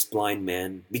nearest blind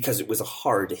man, because it was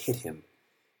hard to hit him.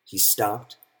 He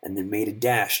stopped, and then made a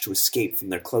dash to escape from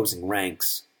their closing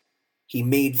ranks. He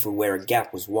made for where a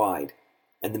gap was wide,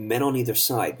 and the men on either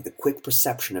side, with a quick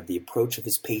perception of the approach of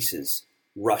his paces,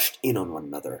 rushed in on one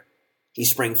another. He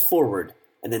sprang forward,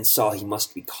 and then saw he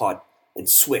must be caught, and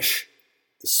swish,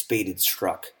 the spade had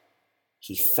struck.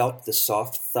 He felt the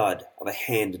soft thud of a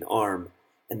hand and arm,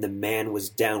 and the man was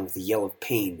down with a yell of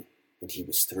pain, and he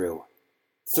was through.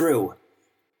 Through!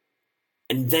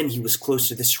 And then he was close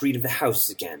to the street of the houses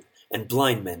again, and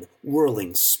blind men,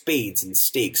 whirling spades and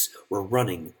stakes, were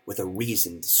running with a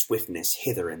reasoned swiftness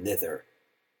hither and thither.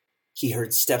 He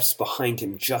heard steps behind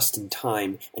him just in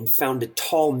time, and found a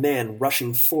tall man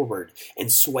rushing forward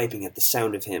and swiping at the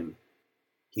sound of him.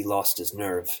 He lost his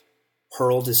nerve,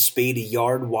 hurled his spade a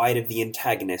yard wide of the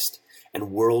antagonist,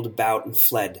 and whirled about and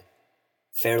fled,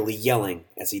 fairly yelling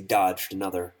as he dodged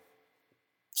another.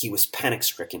 He was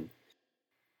panic-stricken.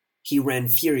 He ran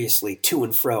furiously to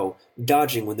and fro,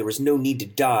 dodging when there was no need to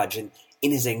dodge, and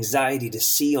in his anxiety to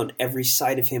see on every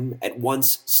side of him, at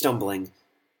once stumbling.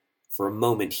 For a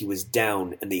moment he was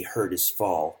down, and they heard his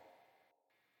fall.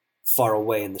 Far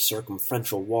away in the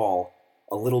circumferential wall,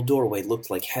 a little doorway looked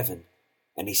like heaven,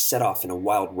 and he set off in a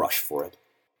wild rush for it.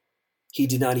 He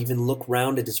did not even look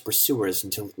round at his pursuers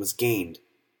until it was gained,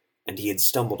 and he had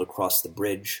stumbled across the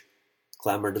bridge,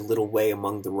 clambered a little way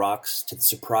among the rocks to the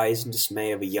surprise and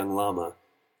dismay of a young llama,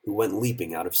 who went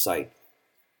leaping out of sight,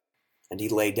 and he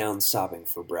lay down sobbing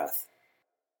for breath.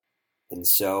 And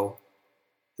so,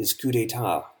 his coup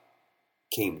d'etat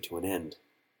came to an end.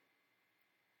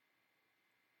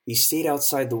 He stayed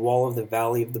outside the wall of the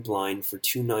Valley of the Blind for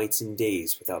 2 nights and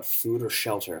days without food or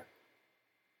shelter,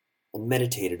 and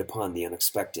meditated upon the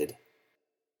unexpected.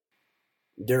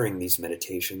 During these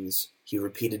meditations, he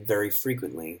repeated very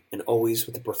frequently, and always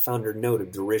with a profounder note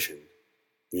of derision,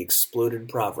 the exploded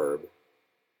proverb,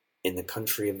 "In the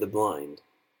country of the blind,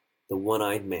 the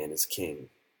one-eyed man is king."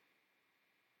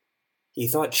 He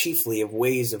thought chiefly of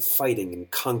ways of fighting and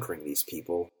conquering these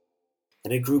people,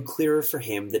 and it grew clearer for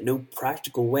him that no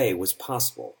practical way was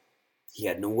possible. He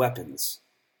had no weapons,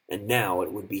 and now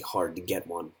it would be hard to get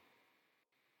one.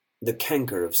 The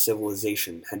canker of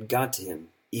civilization had got to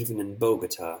him, even in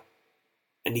Bogota,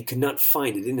 and he could not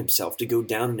find it in himself to go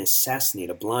down and assassinate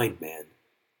a blind man.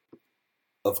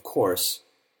 Of course,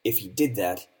 if he did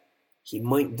that, he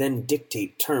might then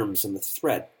dictate terms on the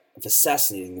threat of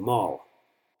assassinating them all.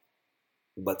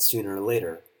 But sooner or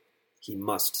later, he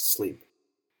must sleep.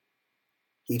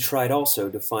 He tried also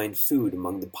to find food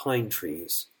among the pine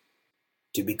trees,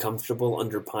 to be comfortable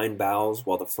under pine boughs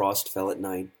while the frost fell at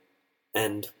night,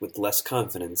 and, with less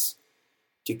confidence,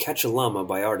 to catch a llama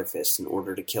by artifice in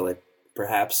order to kill it,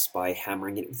 perhaps by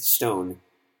hammering it with a stone,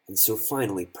 and so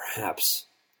finally, perhaps,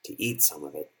 to eat some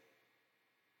of it.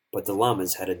 But the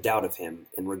llamas had a doubt of him,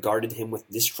 and regarded him with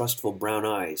distrustful brown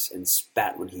eyes, and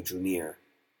spat when he drew near.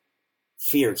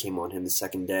 Fear came on him the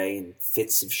second day, in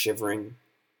fits of shivering.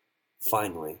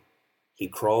 Finally, he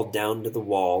crawled down to the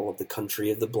wall of the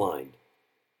country of the blind,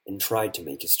 and tried to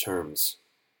make his terms.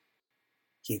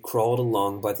 He crawled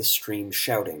along by the stream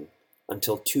shouting,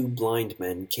 until 2 blind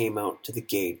men came out to the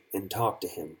gate and talked to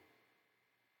him.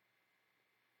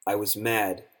 I was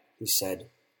mad, he said,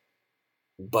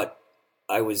 but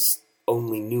I was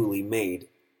only newly made.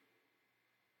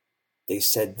 They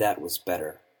said that was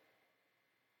better.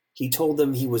 He told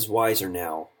them he was wiser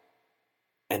now,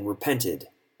 and repented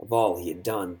of all he had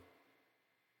done.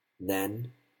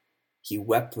 Then he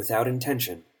wept without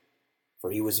intention,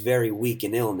 for he was very weak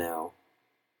and ill now,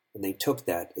 and they took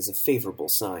that as a favorable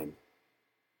sign.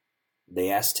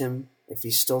 They asked him if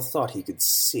he still thought he could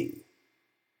see.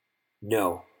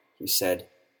 No, he said,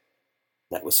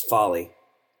 that was folly.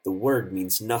 The word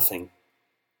means nothing,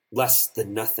 less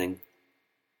than nothing.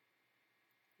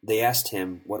 They asked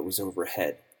him what was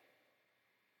overhead.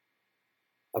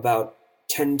 About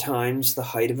 10 times the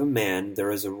height of a man there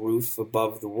is a roof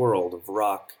above the world of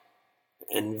rock,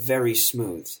 and very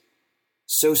smooth,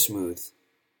 so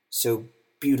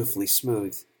beautifully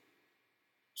smooth.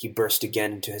 He burst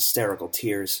again into hysterical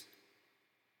tears.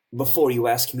 Before you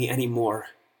ask me any more,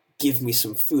 give me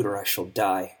some food or I shall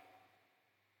die.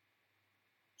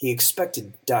 He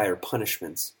expected dire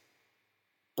punishments,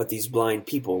 but these blind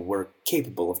people were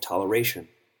capable of toleration.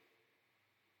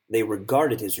 They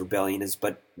regarded his rebellion as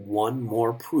but one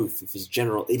more proof of his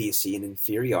general idiocy and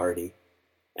inferiority,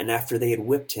 and after they had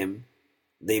whipped him,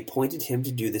 they appointed him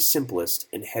to do the simplest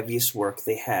and heaviest work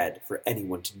they had for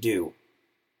anyone to do,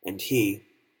 and he,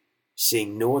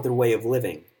 seeing no other way of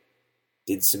living,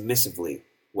 did submissively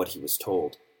what he was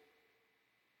told.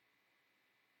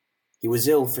 He was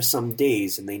ill for some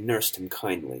days, and they nursed him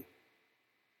kindly.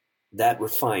 That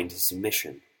refined his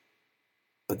submission.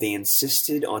 But they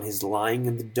insisted on his lying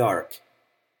in the dark,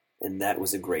 and that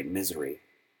was a great misery.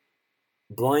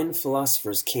 Blind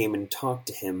philosophers came and talked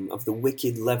to him of the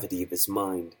wicked levity of his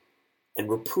mind, and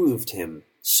reproved him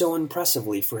so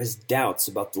impressively for his doubts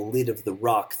about the lid of the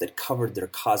rock that covered their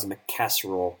cosmic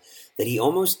casserole, that he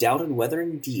almost doubted whether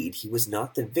indeed he was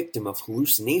not the victim of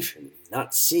hallucination,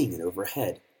 not seeing it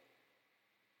overhead.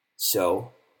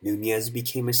 So Nunez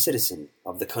became a citizen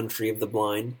of the country of the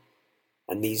blind,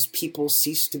 and these people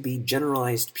ceased to be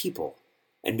generalized people,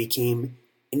 and became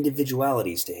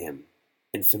individualities to him,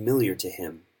 and familiar to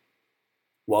him,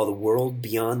 while the world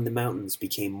beyond the mountains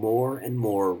became more and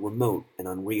more remote and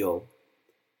unreal.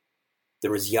 There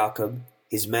was Jacob,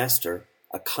 his master,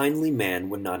 a kindly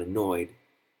man when not annoyed.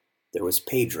 There was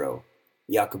Pedro,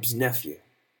 Jacob's nephew.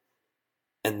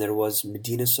 And there was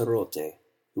Medina Sarote,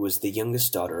 who was the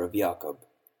youngest daughter of Jacob.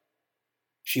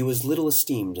 She was little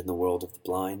esteemed in the world of the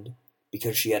blind,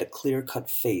 because she had a clear-cut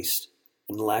face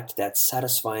and lacked that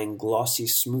satisfying glossy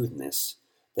smoothness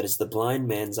that is the blind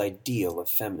man's ideal of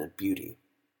feminine beauty.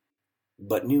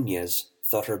 But Nunez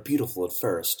thought her beautiful at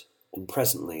first, and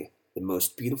presently the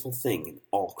most beautiful thing in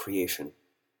all creation.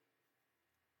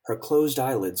 Her closed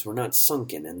eyelids were not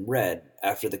sunken and red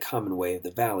after the common way of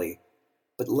the valley,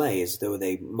 but lay as though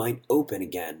they might open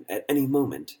again at any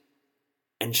moment,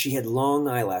 and she had long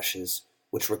eyelashes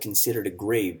which were considered a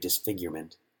grave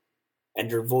disfigurement, and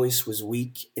her voice was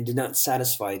weak and did not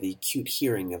satisfy the acute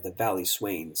hearing of the valley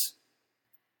swains,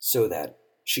 so that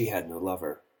she had no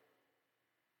lover.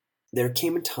 There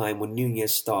came a time when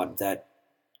Nunez thought that,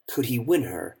 could he win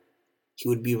her, he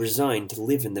would be resigned to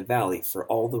live in the valley for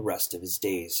all the rest of his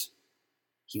days.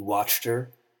 He watched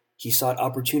her, he sought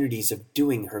opportunities of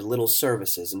doing her little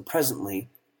services, and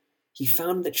presently he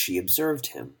found that she observed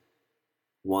him.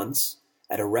 Once,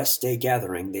 at a rest-day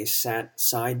gathering, they sat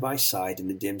side by side in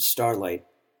the dim starlight,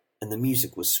 and the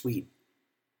music was sweet.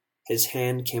 His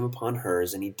hand came upon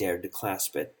hers, and he dared to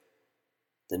clasp it.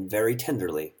 Then very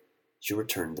tenderly she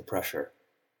returned the pressure.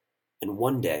 And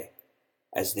one day,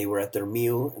 as they were at their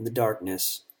meal in the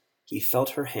darkness, he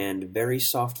felt her hand very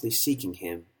softly seeking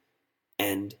him,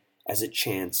 and, as it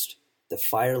chanced, the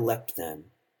fire leapt then,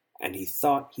 and he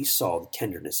thought he saw the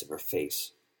tenderness of her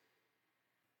face.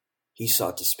 He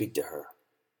sought to speak to her.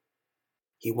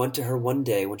 He went to her one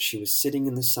day when she was sitting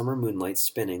in the summer moonlight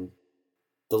spinning.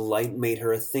 The light made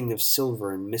her a thing of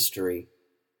silver and mystery.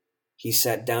 He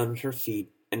sat down at her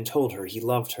feet and told her he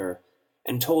loved her,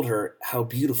 and told her how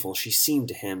beautiful she seemed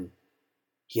to him.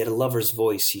 He had a lover's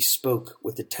voice, he spoke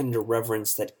with a tender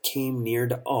reverence that came near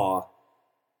to awe,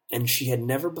 and she had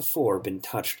never before been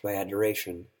touched by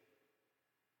adoration.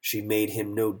 She made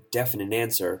him no definite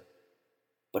answer,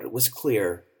 but it was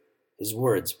clear his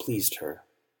words pleased her.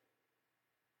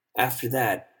 After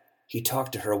that, he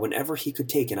talked to her whenever he could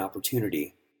take an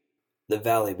opportunity. The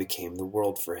valley became the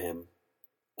world for him,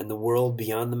 and the world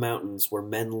beyond the mountains where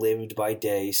men lived by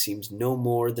day seemed no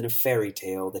more than a fairy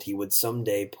tale that he would some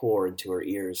day pour into her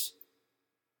ears.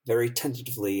 Very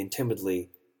tentatively and timidly,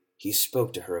 he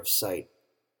spoke to her of sight.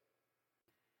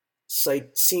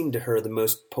 Sight seemed to her the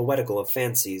most poetical of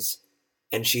fancies,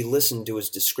 and she listened to his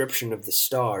description of the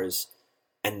stars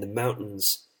and the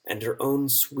mountains and her own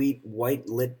sweet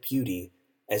white-lit beauty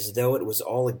as though it was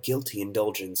all a guilty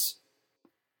indulgence.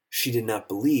 She did not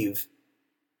believe,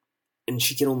 and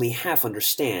she could only half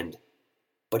understand,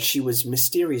 but she was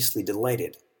mysteriously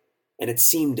delighted, and it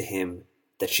seemed to him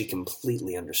that she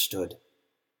completely understood.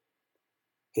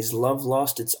 His love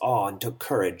lost its awe and took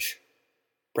courage.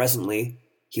 Presently,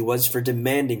 he was for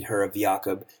demanding her of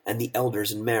Jacob and the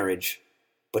elders in marriage,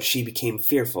 but she became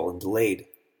fearful and delayed.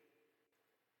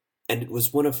 And it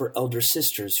was one of her elder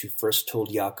sisters who first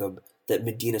told Jacob that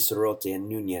Medina Sarote and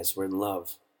Nunez were in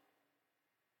love.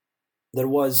 There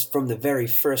was, from the very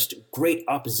first, great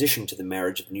opposition to the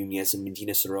marriage of Nunez and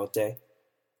Medina Sarote,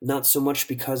 not so much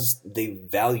because they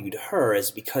valued her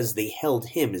as because they held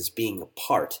him as being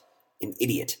apart, an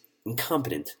idiot,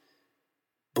 incompetent,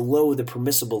 below the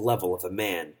permissible level of a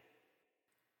man.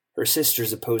 Her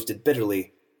sisters opposed it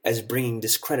bitterly, as bringing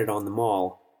discredit on them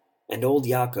all, and old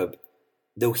Jacob,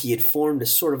 though he had formed a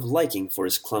sort of liking for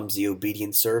his clumsy,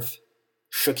 obedient serf,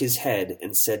 shook his head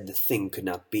and said the thing could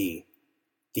not be.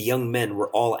 The young men were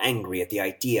all angry at the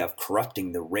idea of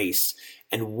corrupting the race,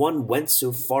 and one went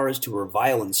so far as to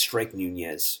revile and strike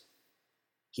Nunez.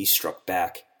 He struck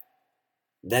back.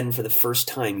 Then for the first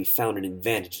time he found an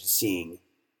advantage in seeing,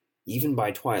 even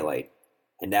by twilight,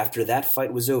 and after that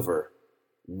fight was over,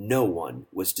 no one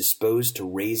was disposed to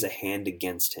raise a hand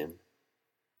against him.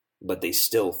 But they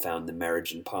still found the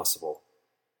marriage impossible.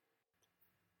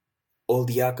 Old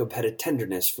Jacob had a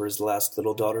tenderness for his last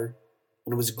little daughter,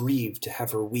 and was grieved to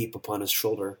have her weep upon his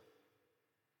shoulder.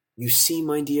 "You see,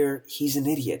 my dear, he's an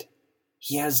idiot.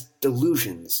 He has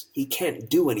delusions. He can't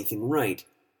do anything right."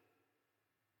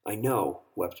 "I know,"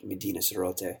 wept Medina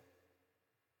Sarote.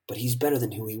 "But he's better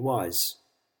than who he was.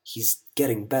 He's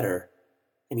getting better.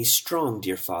 And he's strong,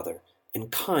 dear father,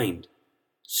 and kind.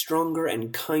 Stronger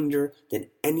and kinder than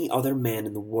any other man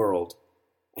in the world.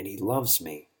 And he loves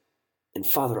me. And,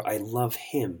 father, I love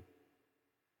him."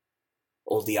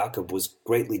 Old Jacob was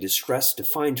greatly distressed to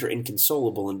find her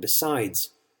inconsolable, and besides,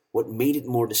 what made it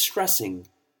more distressing,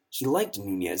 he liked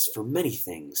Nunez for many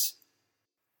things.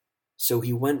 So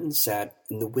he went and sat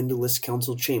in the windowless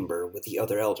council chamber with the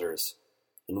other elders,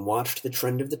 and watched the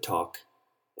trend of the talk,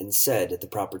 and said at the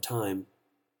proper time,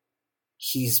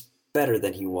 "He's better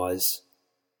than he was.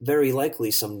 Very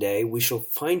likely some day we shall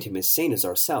find him as sane as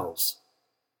ourselves."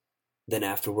 Then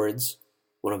afterwards,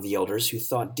 one of the elders who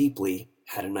thought deeply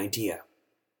had an idea.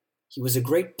 He was a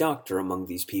great doctor among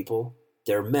these people,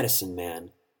 their medicine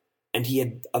man, and he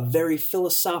had a very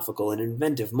philosophical and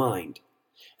inventive mind,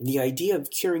 and the idea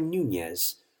of curing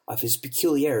Nunez of his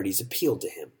peculiarities appealed to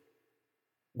him.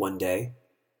 One day,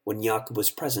 when Jacob was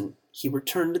present, he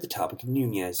returned to the topic of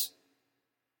Nunez.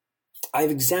 "I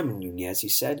have examined Nunez," he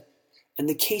said, "and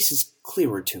the case is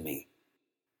clearer to me.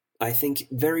 I think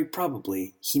very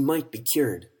probably he might be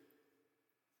cured."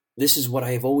 "This is what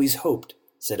I have always hoped,"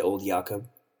 said old Jacob.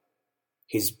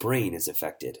 "His brain is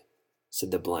affected,"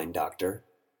 said the blind doctor.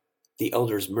 The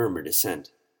elders murmured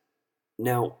assent.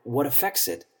 "Now, what affects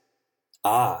it?"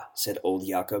 "Ah," said old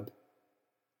Jacob.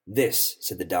 "This,"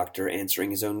 said the doctor,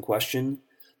 answering his own question,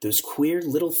 "those queer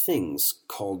little things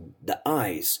called the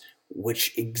eyes,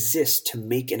 which exist to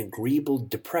make an agreeable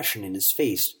depression in his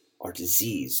face, are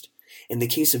diseased, in the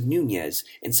case of Nunez,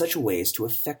 in such a way as to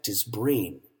affect his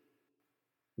brain.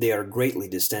 They are greatly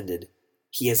distended.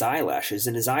 He has eyelashes,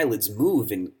 and his eyelids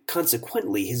move, and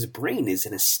consequently his brain is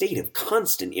in a state of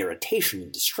constant irritation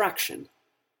and distraction."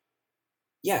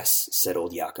 "Yes," said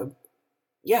old Jacob.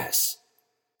 "Yes.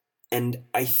 And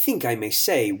I think I may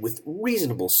say, with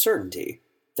reasonable certainty,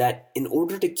 that in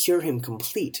order to cure him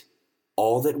complete,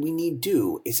 all that we need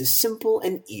do is a simple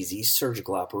and easy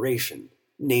surgical operation,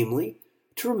 namely,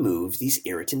 to remove these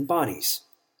irritant bodies."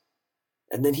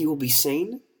 "And then he will be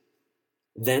sane?"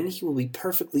 "Then he will be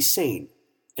perfectly sane,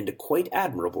 and a quite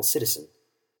admirable citizen."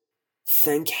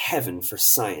 "Thank heaven for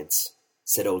science,"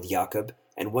 said old Jacob,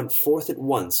 and went forth at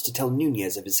once to tell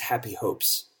Nunez of his happy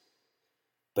hopes.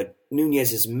 But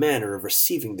Nunez's manner of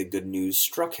receiving the good news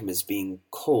struck him as being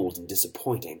cold and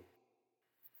disappointing.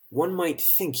 "One might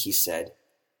think," he said,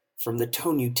 "from the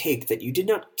tone you take, that you did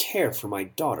not care for my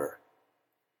daughter."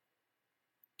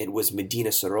 It was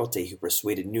Medina Sarote who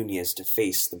persuaded Nunez to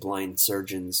face the blind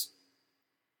surgeons.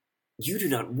 "You do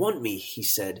not want me," he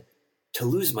said, "to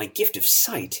lose my gift of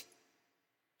sight."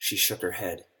 She shook her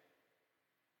head.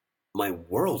 "My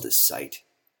world is sight."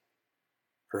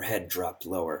 Her head dropped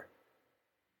lower.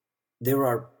 "There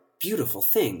are beautiful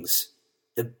things,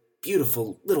 the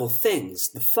beautiful little things,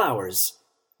 the flowers,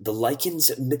 the lichens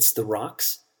amidst the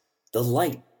rocks, the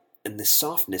light and the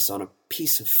softness on a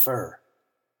piece of fur.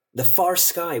 The far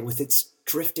sky with its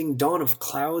drifting dawn of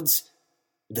clouds,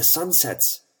 the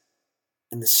sunsets,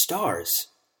 and the stars.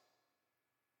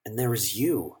 And there is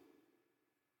you.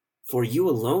 For you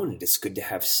alone it is good to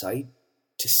have sight,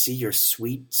 to see your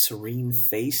sweet, serene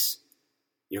face,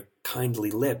 your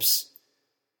kindly lips,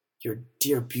 your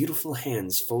dear, beautiful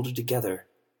hands folded together.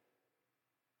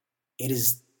 It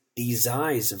is these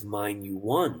eyes of mine you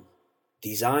won,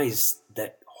 these eyes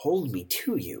that hold me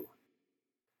to you,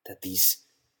 that these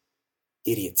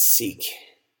idiots seek.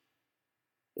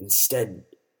 Instead,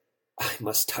 I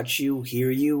must touch you, hear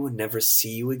you, and never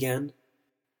see you again.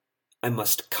 I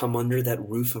must come under that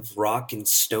roof of rock and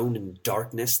stone and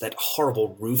darkness, that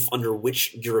horrible roof under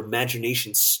which your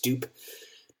imaginations stoop.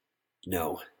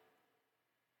 No,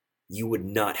 you would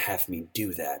not have me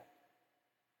do that.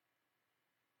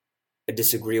 A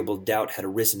disagreeable doubt had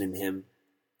arisen in him.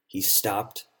 He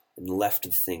stopped and left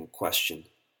the thing question.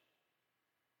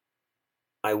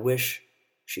 I wish,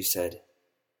 she said.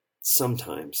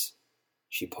 Sometimes.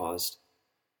 She paused.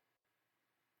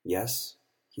 Yes,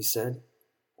 he said,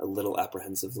 a little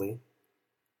apprehensively.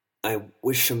 I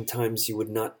wish sometimes you would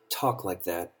not talk like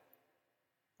that.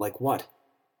 Like what?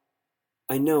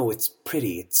 I know it's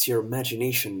pretty, it's your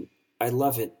imagination. I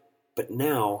love it, but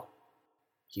now...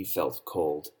 He felt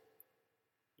cold.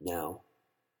 Now,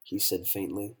 he said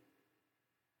faintly.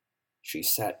 She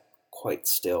sat quite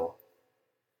still.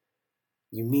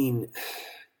 You mean,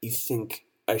 you think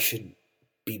I should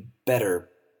be better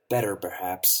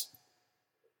perhaps?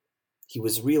 He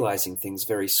was realizing things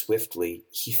very swiftly.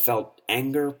 He felt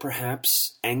anger,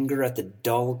 perhaps, anger at the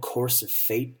dull course of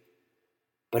fate,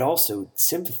 but also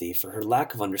sympathy for her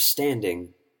lack of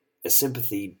understanding, a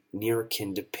sympathy near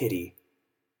akin to pity.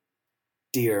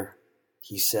 Dear,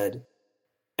 he said,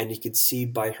 and he could see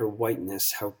by her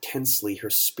whiteness how tensely her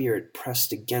spirit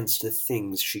pressed against the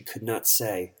things she could not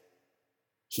say.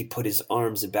 He put his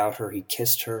arms about her, he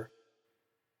kissed her,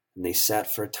 and they sat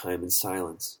for a time in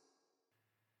silence.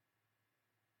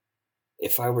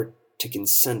 If I were to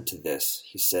consent to this,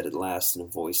 he said at last in a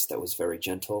voice that was very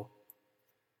gentle.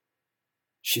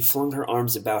 She flung her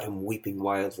arms about him, weeping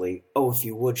wildly. Oh, if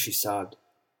you would, she sobbed.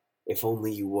 If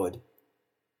only you would.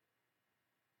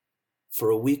 For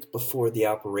a week before the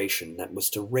operation that was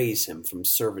to raise him from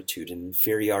servitude and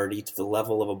inferiority to the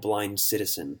level of a blind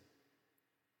citizen,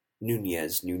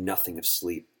 Nunez knew nothing of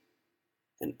sleep,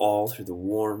 and all through the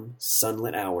warm,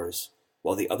 sunlit hours,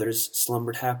 while the others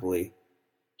slumbered happily,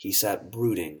 he sat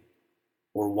brooding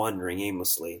or wandering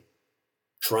aimlessly,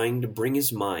 trying to bring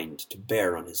his mind to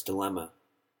bear on his dilemma.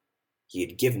 He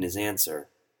had given his answer,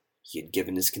 he had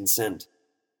given his consent,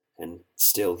 and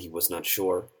still he was not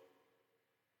sure.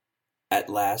 At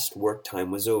last work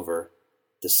time was over,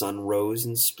 the sun rose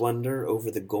in splendor over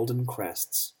the golden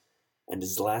crests, and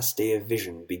his last day of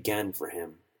vision began for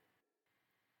him.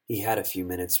 He had a few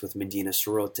minutes with Medina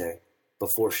Sarote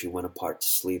before she went apart to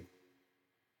sleep.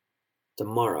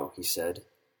 Tomorrow, he said,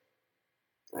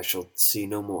 I shall see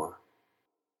no more.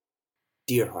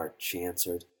 Dear heart, she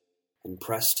answered, and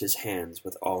pressed his hands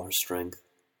with all her strength.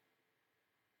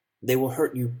 They will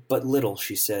hurt you but little,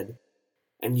 she said,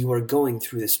 and you are going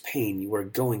through this pain, you are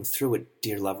going through it,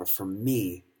 dear lover, for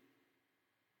me.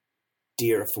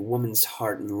 Dear, if a woman's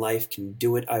heart and life can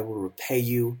do it, I will repay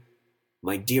you,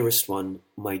 my dearest one,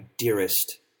 my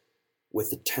dearest,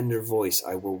 with a tender voice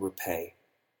I will repay.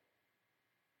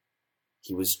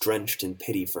 He was drenched in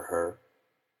pity for her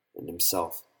and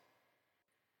himself.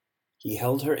 He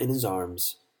held her in his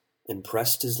arms and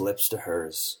pressed his lips to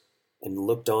hers and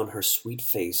looked on her sweet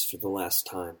face for the last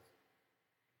time.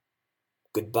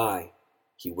 Goodbye,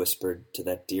 he whispered to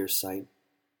that dear sight.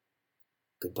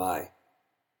 Goodbye.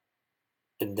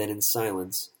 And then in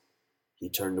silence, he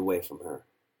turned away from her.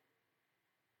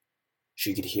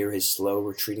 She could hear his slow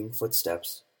retreating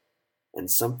footsteps,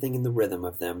 and something in the rhythm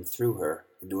of them threw her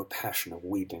into a passion of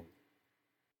weeping.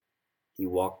 He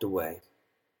walked away.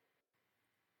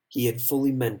 He had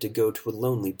fully meant to go to a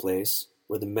lonely place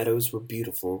where the meadows were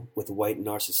beautiful with white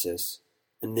narcissus,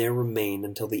 and there remain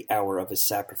until the hour of his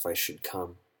sacrifice should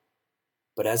come.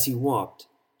 But as he walked,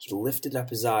 he lifted up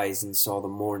his eyes and saw the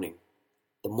morning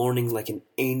like an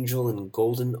angel in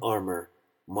golden armor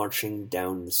marching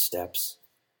down the steps.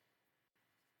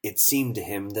 It seemed to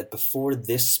him that before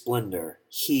this splendor,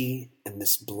 he and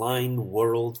this blind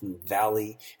world and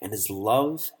valley and his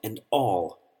love and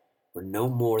all were no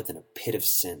more than a pit of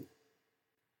sin.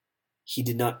 He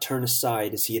did not turn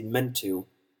aside as he had meant to,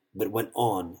 but went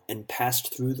on and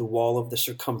passed through the wall of the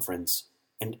circumference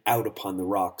and out upon the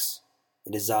rocks,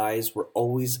 and his eyes were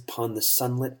always upon the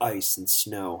sunlit ice and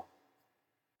snow.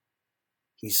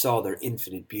 He saw their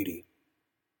infinite beauty,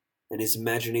 and his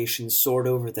imagination soared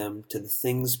over them to the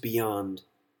things beyond,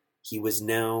 he was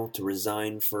now to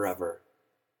resign forever.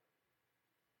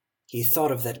 He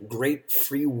thought of that great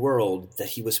free world that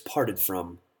he was parted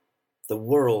from, the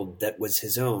world that was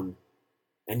his own,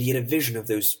 and he had a vision of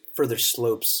those further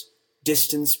slopes,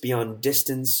 distance beyond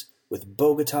distance, with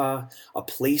Bogota, a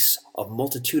place of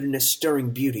multitudinous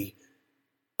stirring beauty,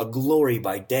 a glory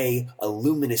by day, a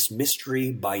luminous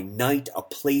mystery by night, a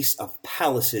place of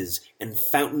palaces and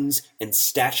fountains and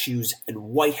statues and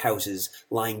white houses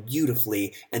lying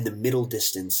beautifully in the middle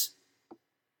distance.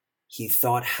 He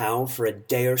thought how for a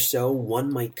day or so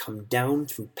one might come down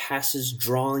through passes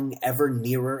drawing ever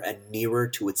nearer and nearer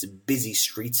to its busy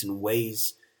streets and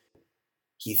ways.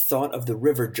 He thought of the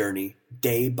river journey,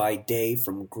 day by day,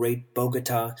 from great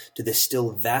Bogota to the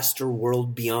still vaster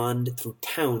world beyond, through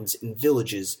towns and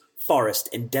villages, forest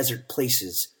and desert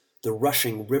places, the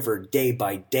rushing river day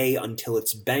by day until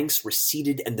its banks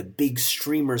receded and the big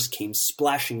streamers came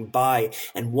splashing by,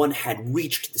 and one had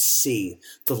reached the sea,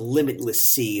 the limitless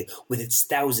sea, with its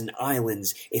thousand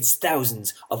islands, its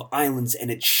thousands of islands,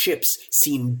 and its ships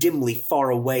seen dimly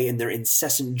far away in their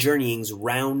incessant journeyings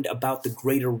round about the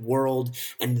greater world,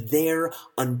 and there,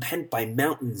 unpent by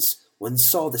mountains, one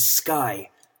saw the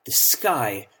sky,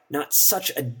 not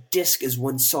such a disk as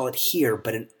one saw it here,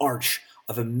 but an arch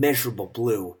of immeasurable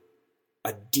blue,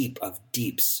 a deep of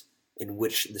deeps in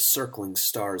which the circling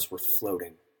stars were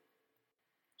floating.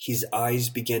 His eyes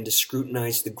began to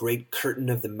scrutinize the great curtain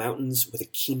of the mountains with a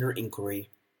keener inquiry.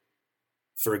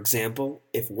 For example,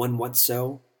 if one went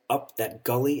so, up that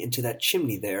gully into that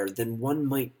chimney there, then one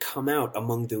might come out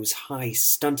among those high,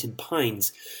 stunted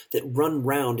pines that run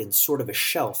round in sort of a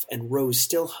shelf and rose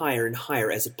still higher and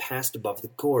higher as it passed above the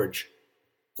gorge.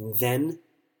 And then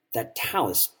that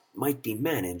talus might be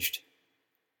managed.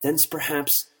 Thence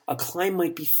perhaps a climb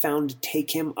might be found to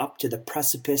take him up to the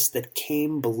precipice that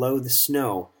came below the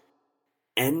snow.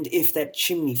 And if that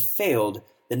chimney failed,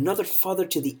 then another farther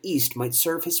to the east might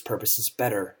serve his purposes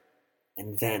better.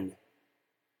 And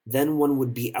then one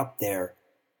would be up there,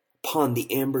 upon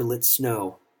the amber-lit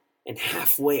snow, and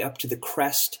halfway up to the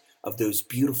crest of those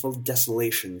beautiful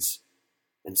desolations.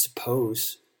 And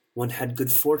suppose one had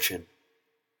good fortune.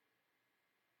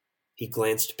 He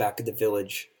glanced back at the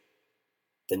village,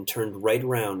 then turned right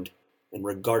round and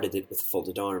regarded it with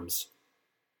folded arms.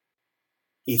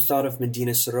 He thought of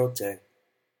Medina Sarote,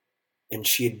 and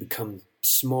she had become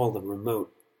small and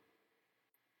remote.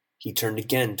 He turned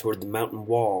again toward the mountain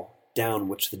wall, down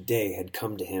which the day had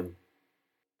come to him.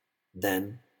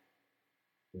 Then,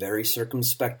 very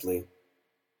circumspectly,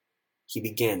 he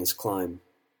began his climb.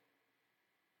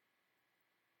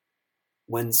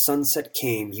 When sunset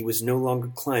came, he was no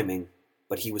longer climbing,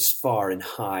 but he was far and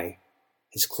high.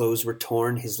 His clothes were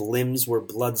torn, his limbs were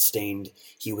blood-stained,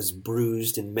 he was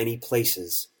bruised in many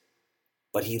places.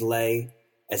 But he lay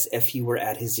as if he were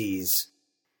at his ease,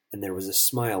 and there was a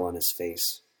smile on his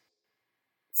face.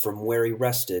 From where he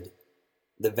rested,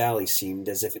 the valley seemed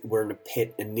as if it were in a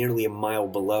pit and nearly a mile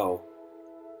below.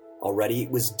 Already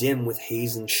it was dim with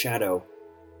haze and shadow,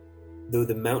 though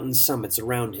the mountain summits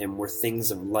around him were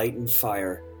things of light and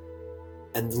fire,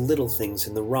 and the little things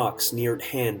in the rocks near at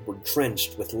hand were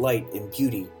drenched with light and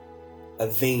beauty, a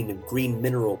vein of green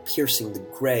mineral piercing the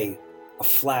gray, a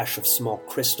flash of small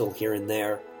crystal here and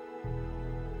there,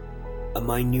 a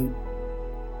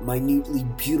minutely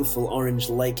beautiful orange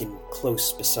lichen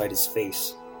close beside his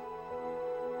face.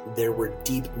 There were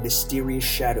deep, mysterious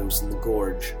shadows in the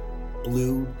gorge,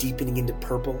 blue deepening into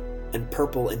purple, and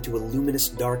purple into a luminous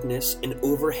darkness, and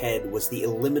overhead was the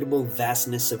illimitable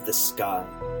vastness of the sky.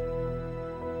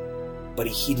 But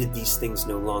he heeded these things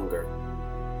no longer,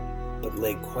 but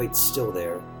lay quite still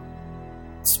there,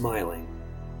 smiling,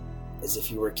 as if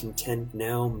he were content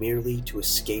now merely to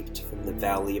escape from the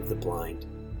valley of the blind,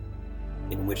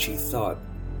 in which he thought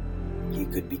he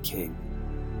could be king.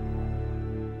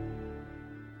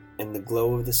 And the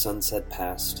glow of the sunset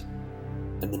passed,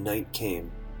 and the night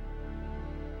came,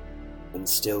 and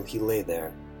still he lay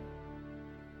there,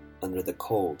 under the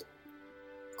cold,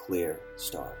 clear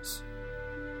stars.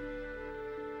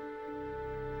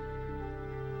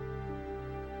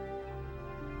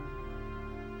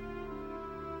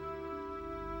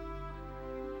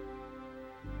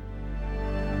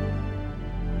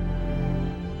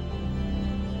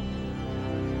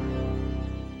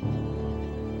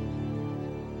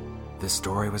 This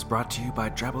story was brought to you by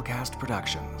Drabblecast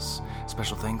Productions.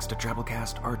 Special thanks to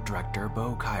Drabblecast art director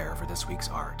Bo Kyer for this week's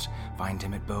art. Find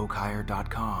him at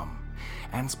bokyer.com.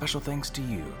 And special thanks to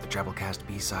you, the Drabblecast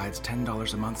B-Sides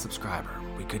 $10 a month subscriber.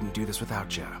 We couldn't do this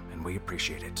without you, and we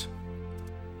appreciate it.